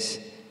 but there's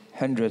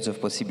hundreds of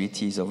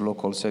possibilities of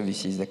local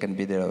services that can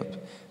be developed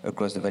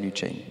across the value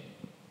chain.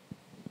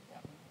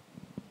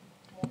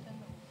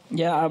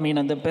 Yeah, I mean,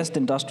 and the best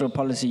industrial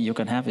policy you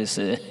can have is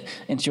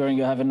ensuring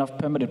you have enough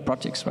permitted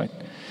projects, right?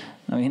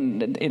 I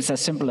mean, it's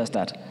as simple as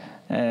that.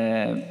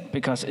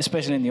 Because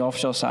especially in the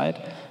offshore side,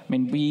 I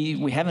mean,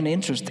 we have an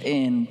interest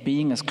in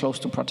being as close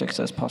to projects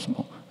as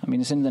possible. I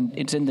mean, it's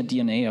in the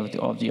DNA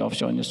of the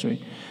offshore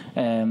industry.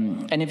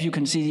 And if you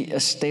can see a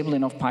stable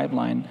enough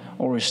pipeline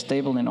or a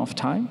stable enough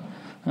time,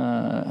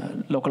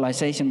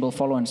 localization will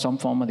follow in some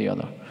form or the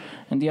other.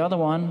 And the other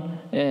one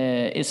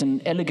is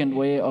an elegant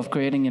way of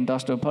creating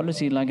industrial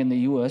policy, like in the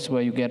US,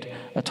 where you get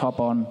a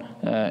top-on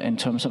in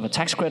terms of a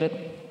tax credit.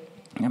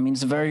 I mean,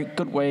 it's a very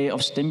good way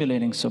of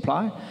stimulating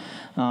supply.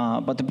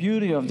 But the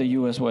beauty of the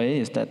US way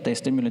is that they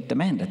stimulate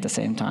demand at the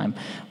same time.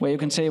 Where you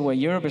can say where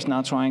Europe is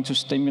now trying to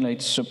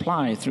stimulate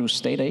supply through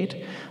state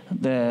aid,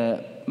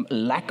 the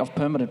lack of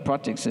permitted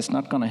projects is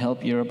not going to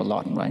help Europe a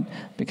lot, right?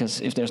 Because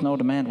if there's no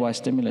demand, why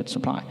stimulate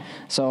supply?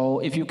 So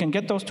if you can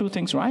get those two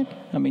things right,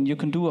 I mean, you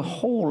can do a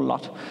whole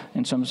lot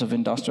in terms of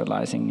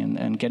industrializing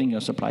and getting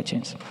your supply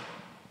chains.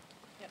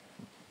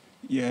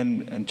 Yeah,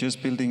 and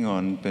just building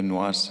on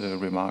Benoit's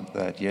remark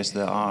that, yes,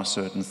 there are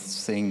certain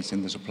things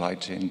in the supply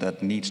chain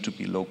that needs to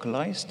be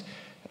localized.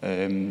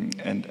 And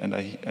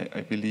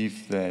I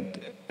believe that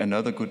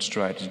another good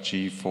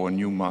strategy for a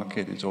new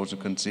market is also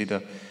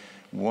consider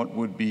what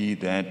would be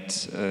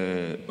that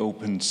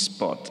open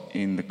spot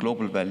in the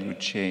global value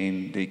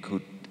chain they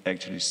could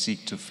actually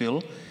seek to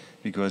fill,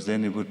 because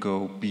then it would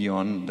go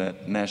beyond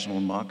that national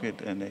market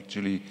and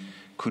actually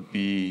could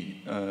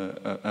be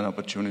an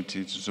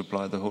opportunity to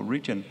supply the whole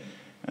region.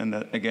 And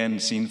that, again,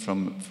 seen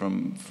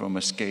from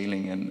a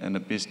scaling and a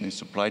business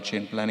supply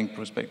chain planning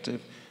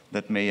perspective,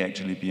 that may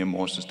actually be a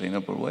more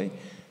sustainable way,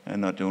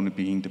 and not only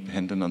being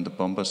dependent on the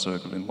bumper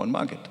circle in one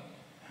market.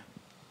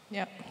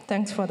 Yeah,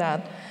 thanks for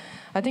that.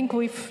 I think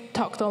we've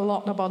talked a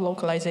lot about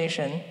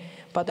localization,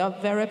 but a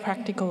very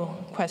practical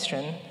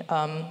question.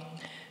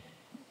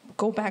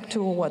 Go back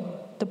to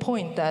the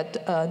point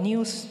that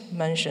Niels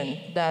mentioned,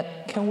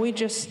 that can we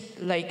just,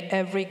 like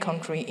every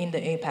country in the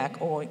APAC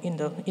or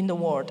in the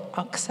world,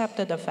 accept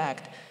the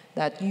fact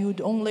that you'd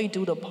only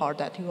do the part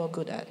that you are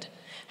good at?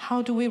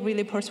 How do we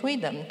really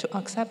persuade them to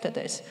accept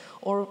this?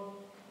 Or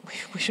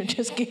we should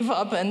just give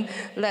up and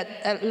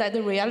let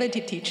the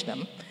reality teach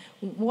them?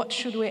 What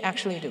should we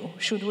actually do?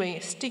 Should we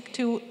stick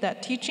to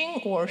that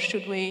teaching, or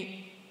should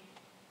we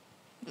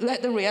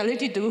let the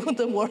reality do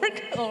the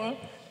work? Or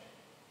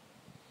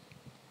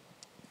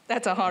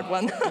that's a hard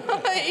one.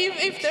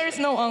 If there is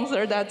no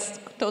answer, that's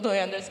totally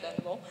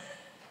understandable.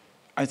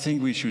 I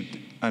think we should,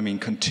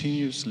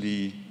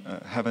 continuously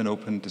have an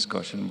open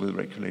discussion with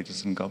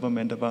regulators and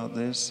government about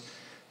this.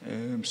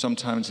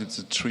 Sometimes it's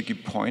a tricky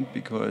point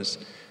because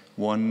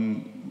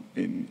one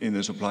in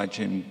the supply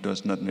chain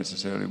does not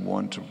necessarily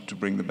want to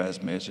bring the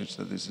bad message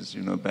that this is,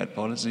 bad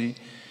policy.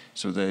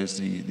 So there's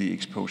the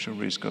exposure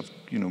risk of,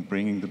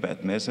 bringing the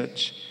bad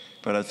message.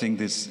 But I think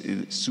this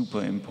is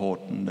super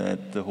important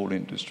that the whole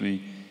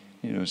industry,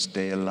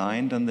 stay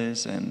aligned on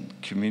this and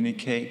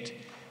communicate.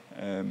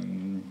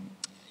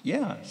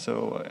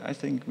 So I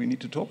think we need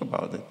to talk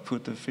about it,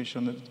 put the fish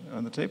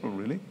on the table,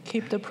 really.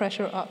 Keep the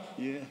pressure up.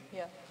 Yeah.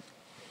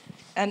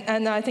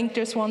 And I think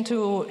just want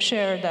to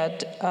share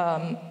that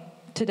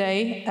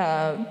today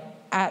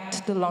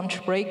at the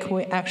lunch break,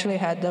 we actually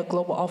had the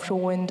Global Offshore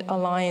Wind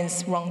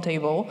Alliance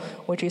Roundtable,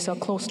 which is a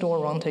closed-door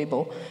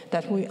roundtable,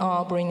 that we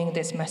are bringing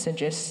these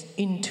messages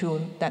into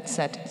that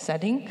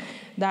setting.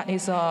 That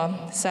is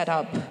set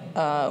up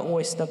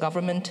with the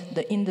government,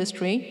 the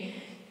industry,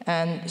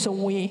 and so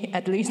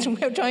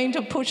we're trying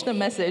to push the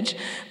message,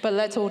 but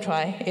let's all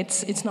try.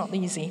 It's not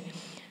easy.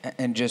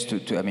 And just to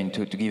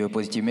give a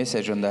positive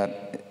message on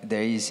that,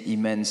 there is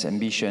immense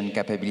ambition,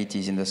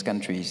 capabilities in those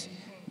countries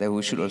that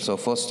we should also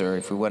foster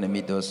if we want to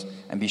meet those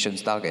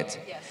ambitious targets.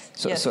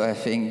 Yes. So I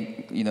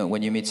think,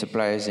 when you meet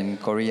suppliers in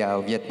Korea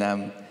or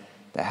Vietnam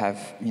that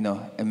have,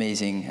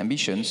 amazing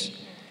ambitions,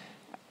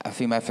 I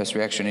think my first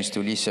reaction is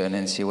to listen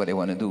and see what they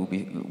want to do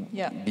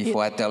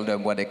before I tell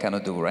them what they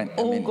cannot do, right?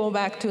 Go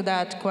back to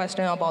that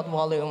question about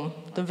volume,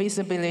 the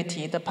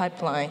visibility, the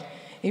pipeline.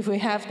 If we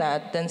have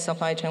that, then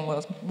supply chain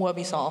will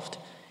be solved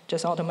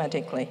just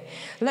automatically.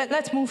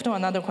 Let's move to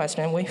another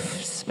question. We've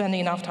spent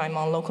enough time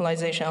on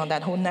localization, on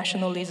that whole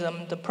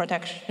nationalism, the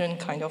protection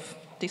kind of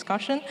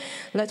discussion.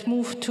 Let's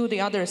move to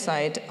the other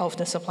side of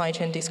the supply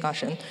chain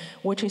discussion,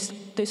 which is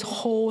this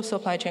whole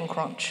supply chain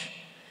crunch.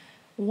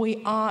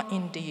 We are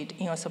indeed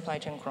in a supply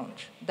chain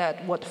crunch.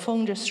 That what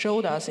Feng just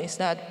showed us is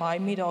that by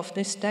middle of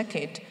this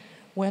decade,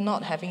 we're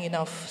not having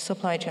enough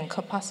supply chain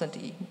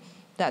capacity.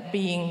 That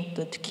being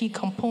the key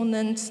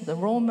components, the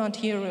raw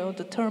material,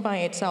 the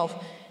turbine itself,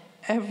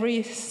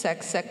 every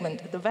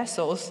segment, the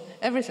vessels,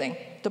 everything,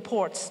 the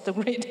ports, the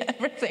grid,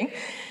 everything.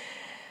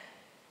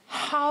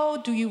 How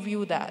do you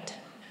view that?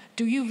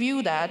 Do you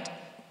view that,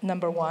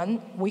 number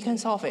one, we can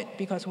solve it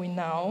because we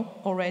now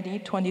already,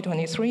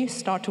 2023,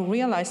 start to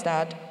realize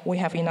that we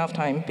have enough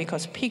time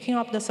because picking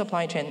up the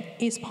supply chain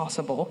is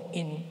possible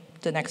in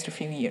the next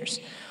few years,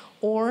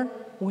 or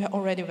we're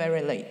already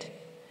very late?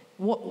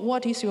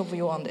 What is your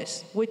view on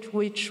this?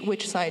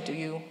 Which side do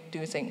you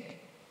think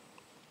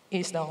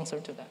is the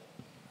answer to that?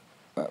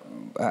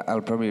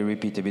 I'll probably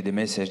repeat a bit the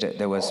message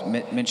that was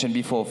mentioned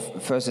before.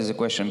 First, there's a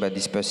question about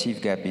this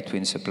perceived gap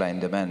between supply and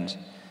demand,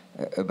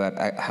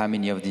 about how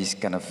many of these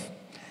kind of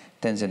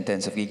tens and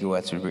tens of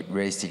gigawatts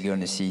we're still going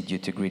to see due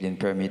to grid and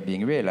permit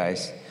being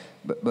realized.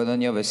 But on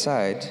the other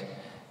side,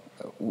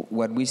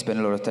 what we spend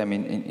a lot of time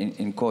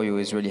in Koyo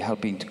is really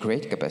helping to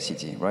create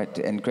capacity, right?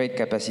 And create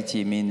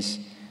capacity means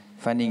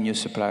finding new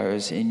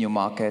suppliers in new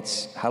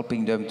markets,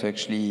 helping them to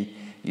actually,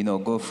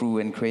 go through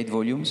and create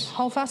volumes.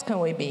 How fast can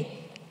we be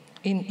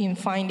in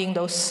finding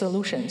those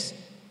solutions?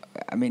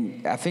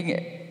 I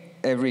think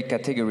every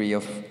category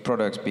of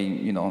products,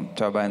 being,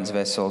 turbines,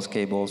 vessels,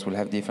 cables, will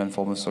have different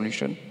form of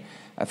solution.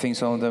 I think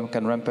some of them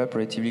can ramp up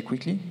relatively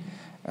quickly.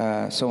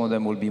 Some of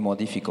them will be more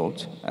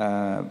difficult.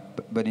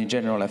 But in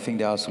general, I think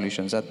there are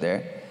solutions out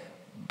there,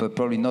 but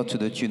probably not to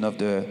the tune of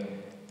the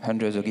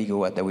hundreds of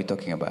gigawatts that we're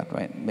talking about,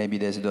 right? Maybe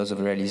there's a dose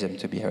of realism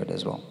to be heard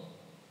as well.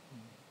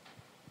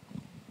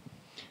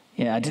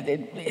 Yeah,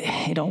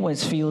 it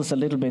always feels a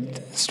little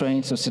bit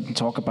strange to sit and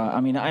talk about.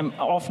 I'm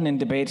often in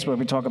debates where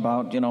we talk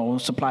about,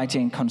 supply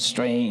chain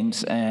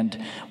constraints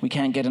and we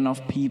can't get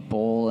enough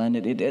people, and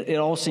it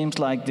all seems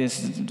like this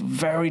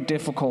very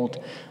difficult,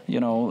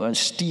 a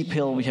steep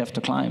hill we have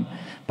to climb.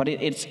 But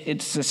it's at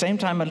the same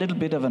time a little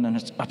bit of an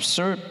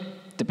absurd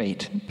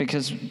debate,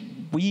 because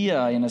we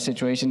are in a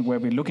situation where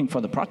we're looking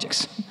for the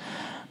projects.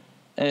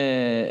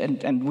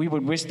 And we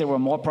would wish there were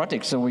more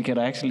projects so we could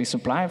actually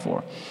supply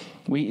for.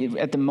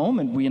 At the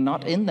moment, we are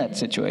not in that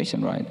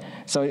situation, right?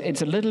 So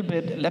it's a little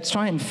bit, let's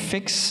try and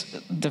fix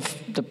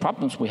the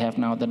problems we have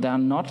now, that there are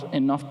not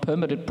enough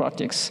permitted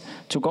projects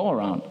to go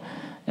around.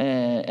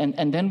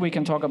 And then we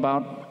can talk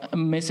about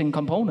missing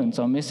components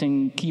or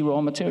missing key raw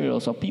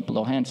materials or people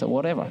or hands or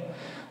whatever.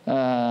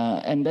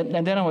 And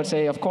then I would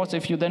say, of course,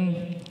 if you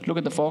then look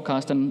at the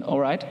forecast and, all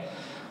right,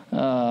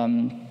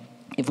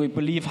 if we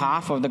believe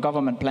half of the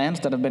government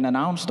plans that have been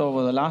announced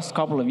over the last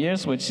couple of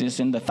years, which is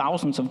in the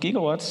thousands of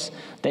gigawatts,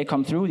 they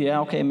come through,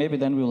 okay, maybe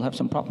then we will have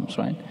some problems,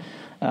 right?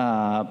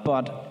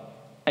 But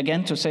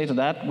again, to say to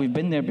that, we've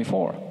been there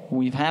before.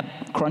 We've had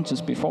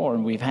crunches before,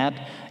 and we've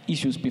had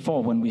issues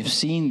before when we've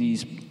seen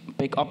these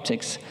big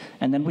upticks,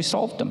 and then we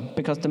solve them.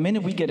 Because the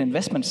minute we get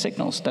investment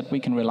signals that we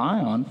can rely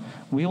on,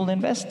 we will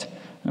invest.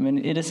 I mean,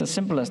 it is as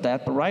simple as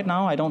that, but right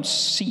now I don't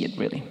see it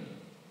really.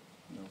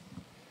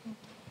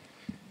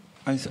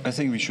 I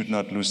think we should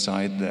not lose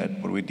sight that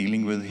what we're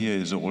dealing with here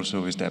is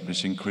also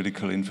establishing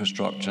critical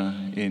infrastructure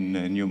in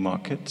new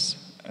markets.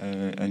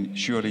 And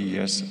surely,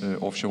 yes,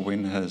 offshore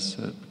wind has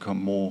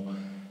become more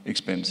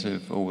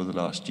expensive over the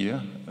last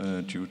year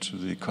due to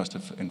the cost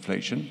of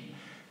inflation.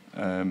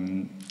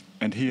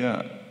 And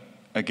here,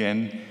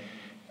 again,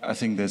 I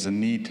think there's a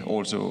need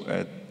also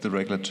at the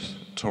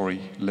regulatory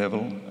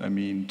level, I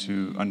mean,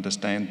 to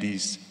understand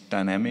these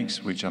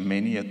dynamics, which are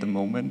many at the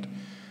moment,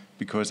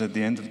 because at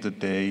the end of the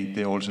day,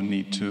 they also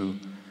need to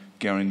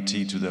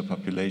guarantee to their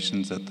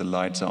populations that the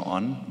lights are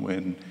on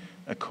when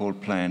a coal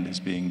plant is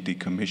being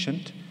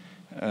decommissioned.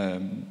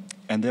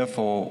 And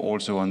therefore,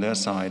 also on their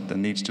side, there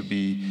needs to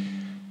be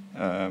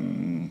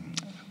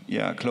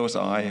a close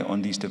eye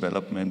on these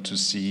developments to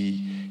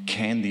see,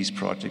 can these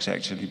projects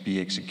actually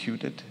be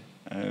executed?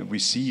 We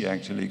see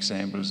actually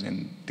examples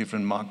in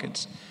different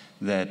markets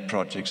that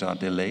projects are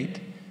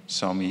delayed,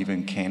 some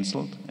even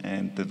cancelled,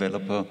 and the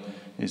developer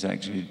is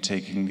actually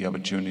taking the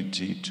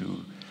opportunity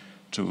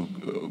to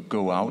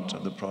go out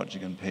of the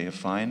project and pay a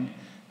fine.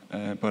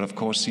 But of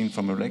course, seen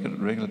from a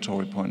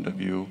regulatory point of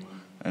view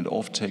and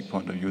off-take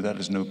point of view, that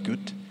is no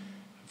good.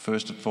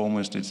 First and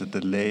foremost, it's a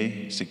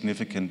delay,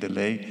 significant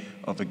delay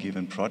of a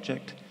given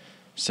project.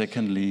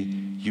 Secondly,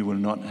 you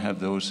will not have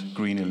those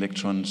green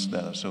electrons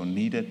that are so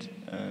needed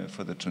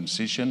for the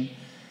transition.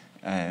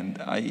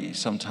 And I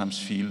sometimes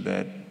feel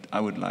that I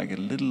would like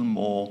a little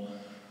more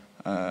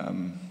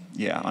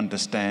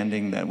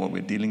understanding that what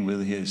we're dealing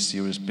with here is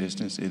serious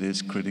business. It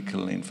is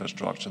critical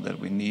infrastructure that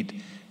we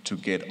need to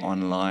get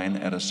online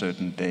at a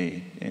certain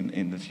day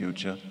in the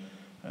future,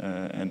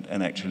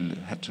 and actually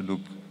have to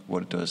look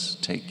what it does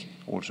take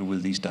also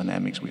with these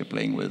dynamics we are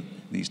playing with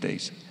these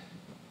days.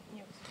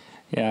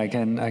 Yeah, I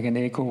can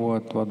echo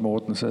what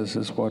Morten says.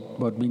 Is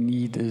what we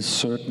need is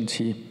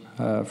certainty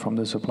from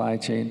the supply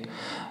chain,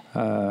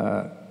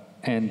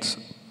 and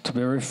to be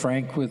very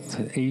frank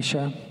with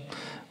Asia,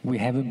 we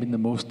haven't been the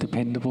most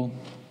dependable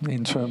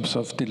in terms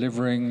of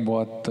delivering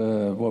what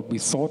we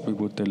thought we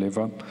would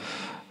deliver.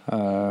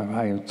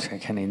 I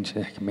can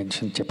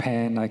mention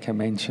Japan, I can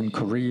mention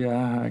Korea,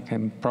 I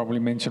can probably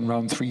mention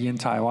round 3 in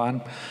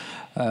Taiwan.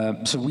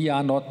 So we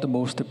are not the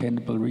most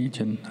dependable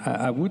region.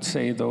 I would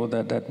say, though,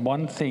 that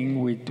one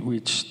thing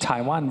which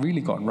Taiwan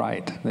really got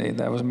right,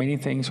 there was many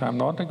things I'm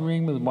not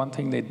agreeing with, one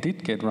thing they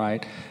did get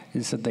right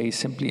is that they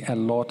simply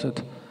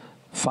allotted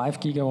 5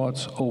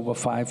 gigawatts over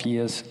 5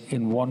 years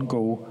in one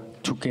go,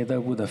 together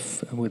with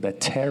a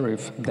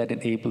tariff that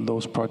enabled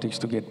those projects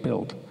to get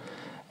built.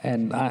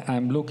 And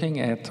I'm looking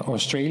at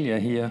Australia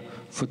here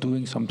for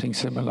doing something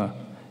similar.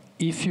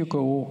 If you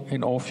go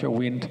in offshore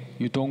wind,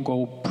 you don't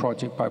go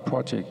project by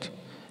project.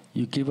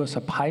 You give us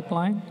a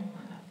pipeline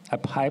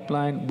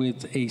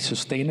with a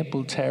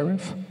sustainable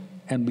tariff,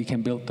 and we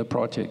can build the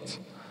project.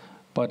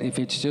 But if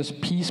it's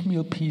just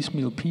piecemeal,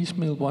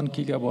 1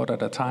 gigawatt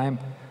at a time,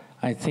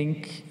 I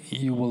think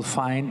you will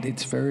find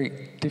it's very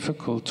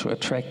difficult to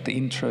attract the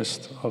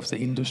interest of the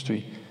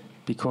industry,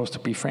 because, to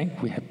be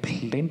frank, we have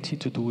plenty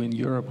to do in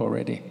Europe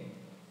already.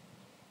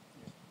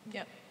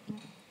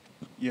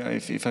 Yeah,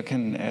 if I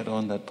can add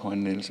on that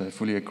point, Niels, I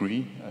fully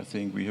agree. I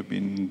think we have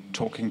been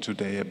talking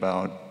today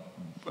about,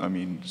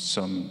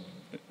 some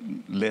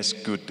less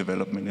good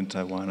development in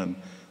Taiwan and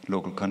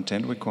local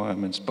content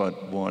requirements,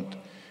 but what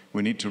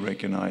we need to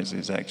recognize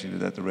is actually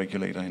that the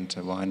regulator in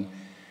Taiwan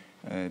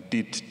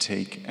did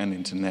take an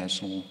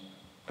international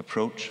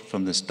approach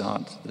from the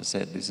start. They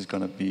said this is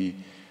going to be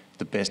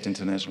the best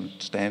international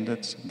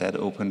standards. That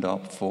opened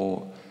up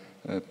for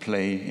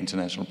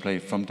international play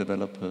from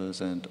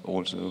developers and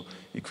also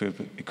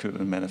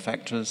equipment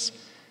manufacturers.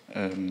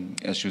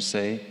 As you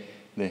say,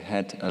 they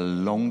had a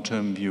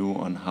long-term view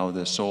on how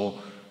they saw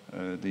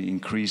the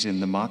increase in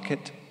the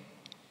market.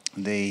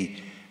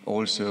 They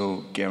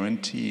also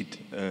guaranteed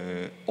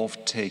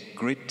off-take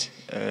grid,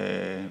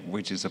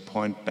 which is a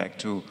point back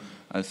to,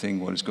 I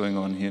think, what is going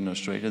on here in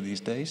Australia these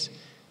days,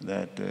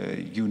 that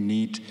you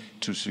need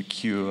to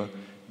secure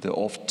the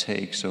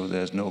off-take so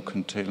there's no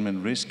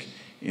curtailment risk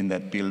in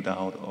that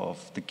build-out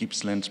of the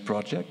Gippsland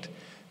project.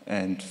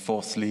 And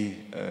fourthly,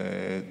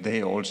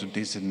 they also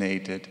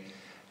designated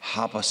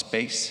harbor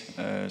space,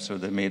 so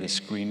they made a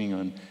screening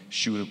on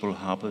suitable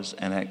harbors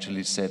and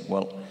actually said,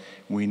 well,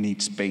 we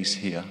need space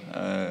here,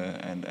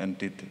 and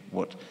did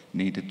what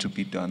needed to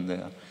be done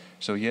there.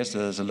 So yes,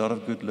 there's a lot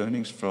of good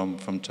learnings from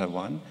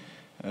Taiwan,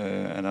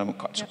 and I'm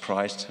quite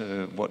surprised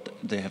what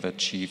they have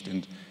achieved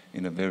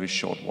in a very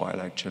short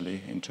while,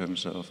 actually, in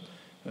terms of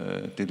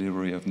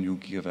delivery of new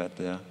gigawatt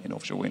there in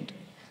offshore wind.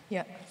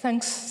 Yeah,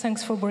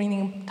 thanks for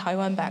bringing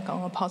Taiwan back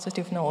on a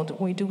positive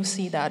note. We do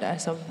see that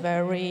as a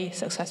very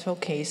successful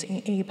case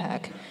in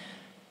APAC,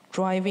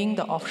 driving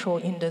the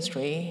offshore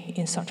industry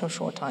in such a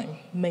short time,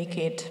 make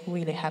it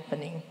really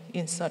happening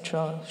in such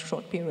a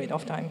short period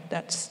of time.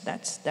 That's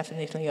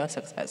definitely a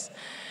success.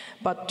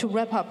 But to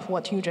wrap up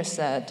what you just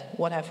said,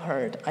 what I've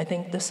heard, I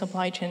think the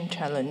supply chain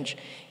challenge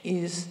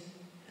is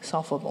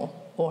solvable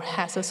or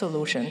has a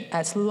solution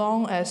as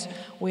long as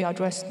we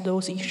address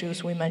those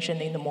issues we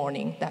mentioned in the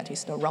morning. That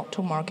is the route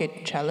to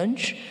market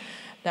challenge.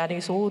 That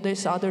is all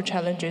these other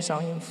challenges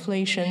on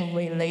inflation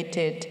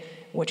related,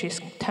 which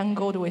is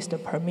tangled with the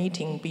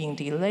permitting being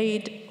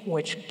delayed,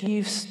 which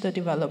gives the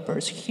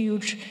developers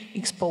huge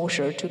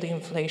exposure to the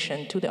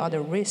inflation, to the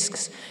other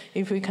risks.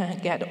 If we can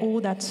get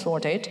all that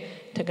sorted,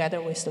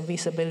 together with the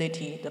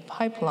visibility, the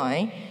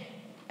pipeline,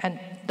 and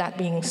that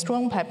being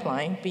strong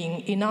pipeline,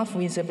 being enough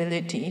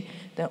visibility,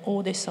 then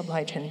all these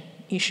supply chain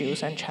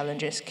issues and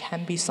challenges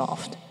can be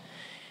solved.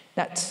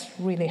 That's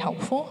really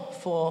helpful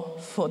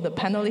for the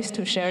panelists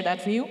to share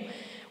that view.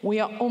 We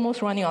are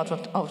almost running out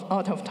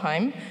of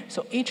time,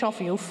 so each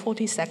of you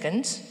 40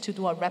 seconds to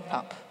do a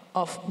wrap-up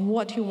of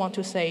what you want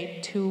to say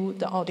to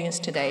the audience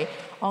today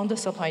on the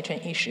supply chain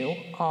issue,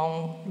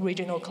 on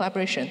regional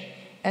collaboration,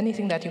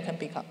 anything that you can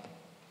pick up.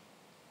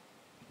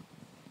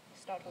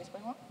 Start with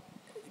Benoit.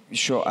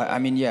 Sure. I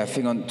mean, yeah, I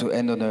think to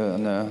end on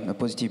a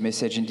positive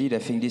message, indeed, I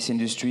think this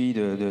industry,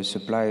 the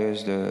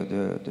suppliers,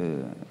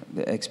 the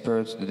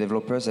experts, the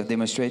developers have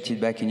demonstrated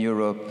back in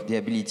Europe the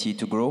ability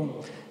to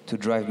grow, to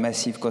drive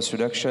massive cost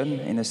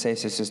reduction in a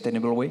safe and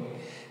sustainable way.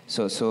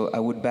 So I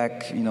would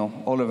back,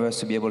 all of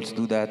us to be able to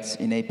do that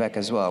in APAC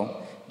as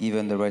well,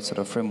 given the right sort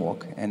of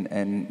framework. And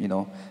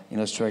in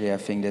Australia, I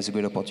think there's a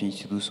great opportunity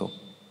to do so.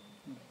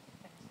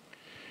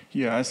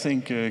 Yeah, I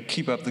think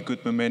keep up the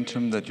good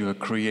momentum that you have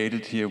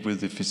created here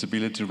with the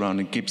feasibility round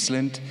in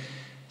Gippsland.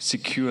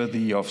 Secure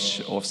the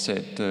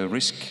offset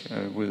risk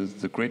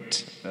with the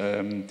grid.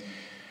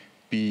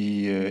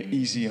 Be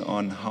easy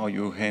on how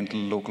you handle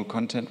local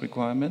content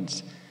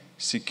requirements.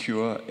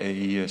 Secure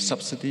a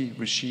subsidy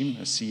regime,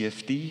 a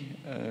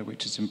CFD,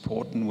 which is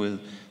important with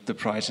the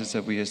prices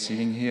that we are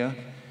seeing here.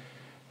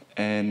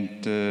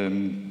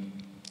 And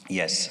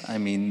yes, I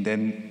mean,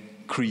 then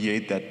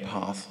create that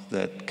path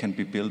that can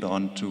be built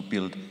on to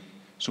build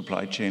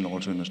supply chain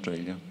also in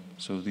Australia.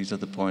 So these are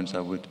the points I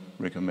would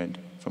recommend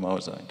from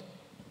our side.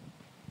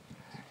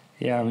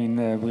 Yeah, I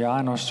mean, we are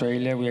in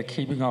Australia. We are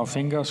keeping our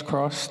fingers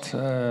crossed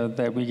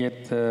that we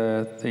get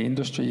the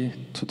industry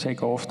to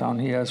take off down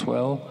here as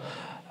well.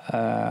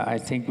 I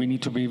think we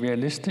need to be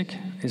realistic.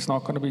 It's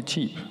not going to be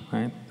cheap,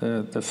 right?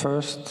 The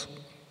first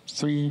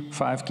 3-5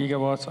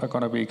 gigawatts are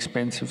going to be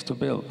expensive to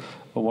build.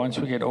 But once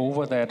we get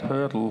over that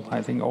hurdle,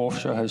 I think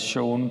offshore has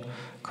shown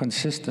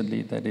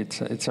consistently that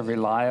it's a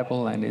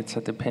reliable and it's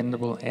a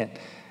dependable and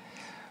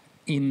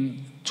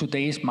in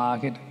today's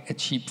market, a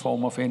cheap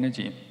form of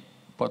energy.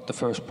 But the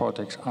first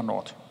projects are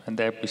not. And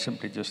that we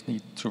simply just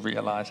need to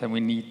realize, and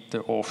we need the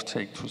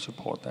offtake to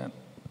support that.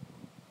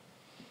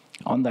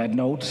 On that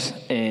note,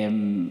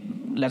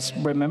 let's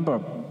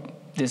remember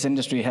this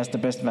industry has the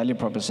best value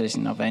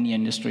proposition of any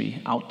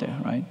industry out there,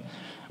 right?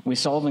 We're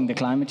solving the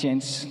climate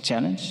change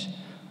challenge.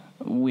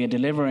 We are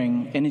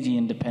delivering energy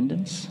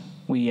independence.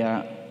 We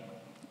are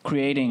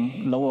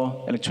creating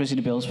lower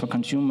electricity bills for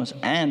consumers,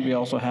 and we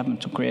also happen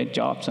to create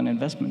jobs and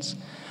investments.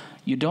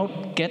 You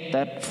don't get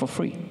that for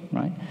free,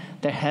 right?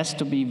 There has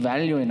to be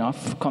value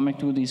enough coming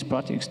through these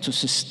projects to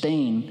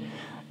sustain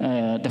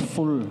the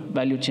full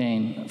value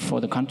chain for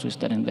the countries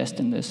that invest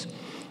in this.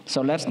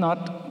 So let's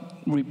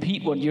not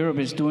repeat what Europe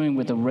is doing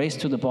with a race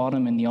to the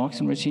bottom in the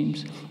auction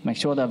regimes. Make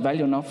sure there's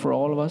value enough for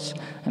all of us,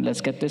 and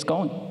let's get this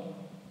going.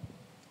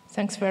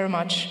 Thanks very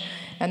much.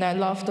 And I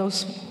love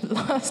those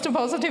last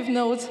positive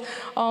notes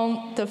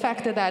on the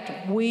fact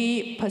that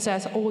we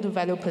possess all the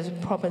value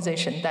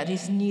proposition that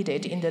is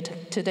needed in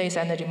today's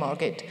energy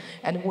market,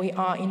 and we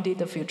are indeed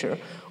the future.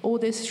 All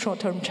these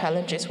short-term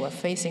challenges we're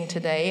facing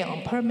today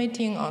on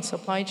permitting, on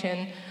supply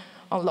chain,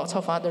 on lots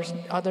of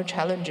other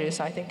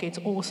challenges, I think it's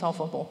all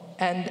solvable.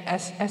 And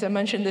as I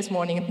mentioned this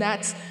morning,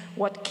 that's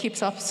what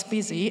keeps us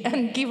busy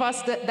and give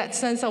us that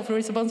sense of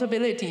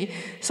responsibility,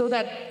 so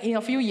that in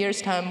a few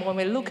years' time, when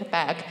we look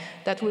back,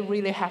 that we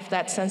really have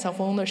that sense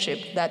of ownership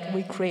that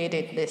we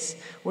created this.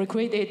 We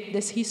created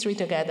this history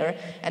together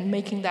and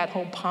making that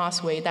whole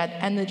pathway, that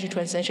energy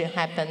transition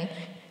happen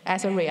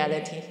as a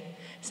reality.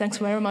 Thanks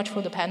very much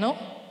for the panel.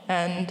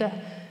 And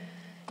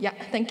yeah,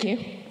 thank you.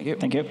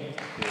 Thank you.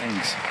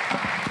 Thanks.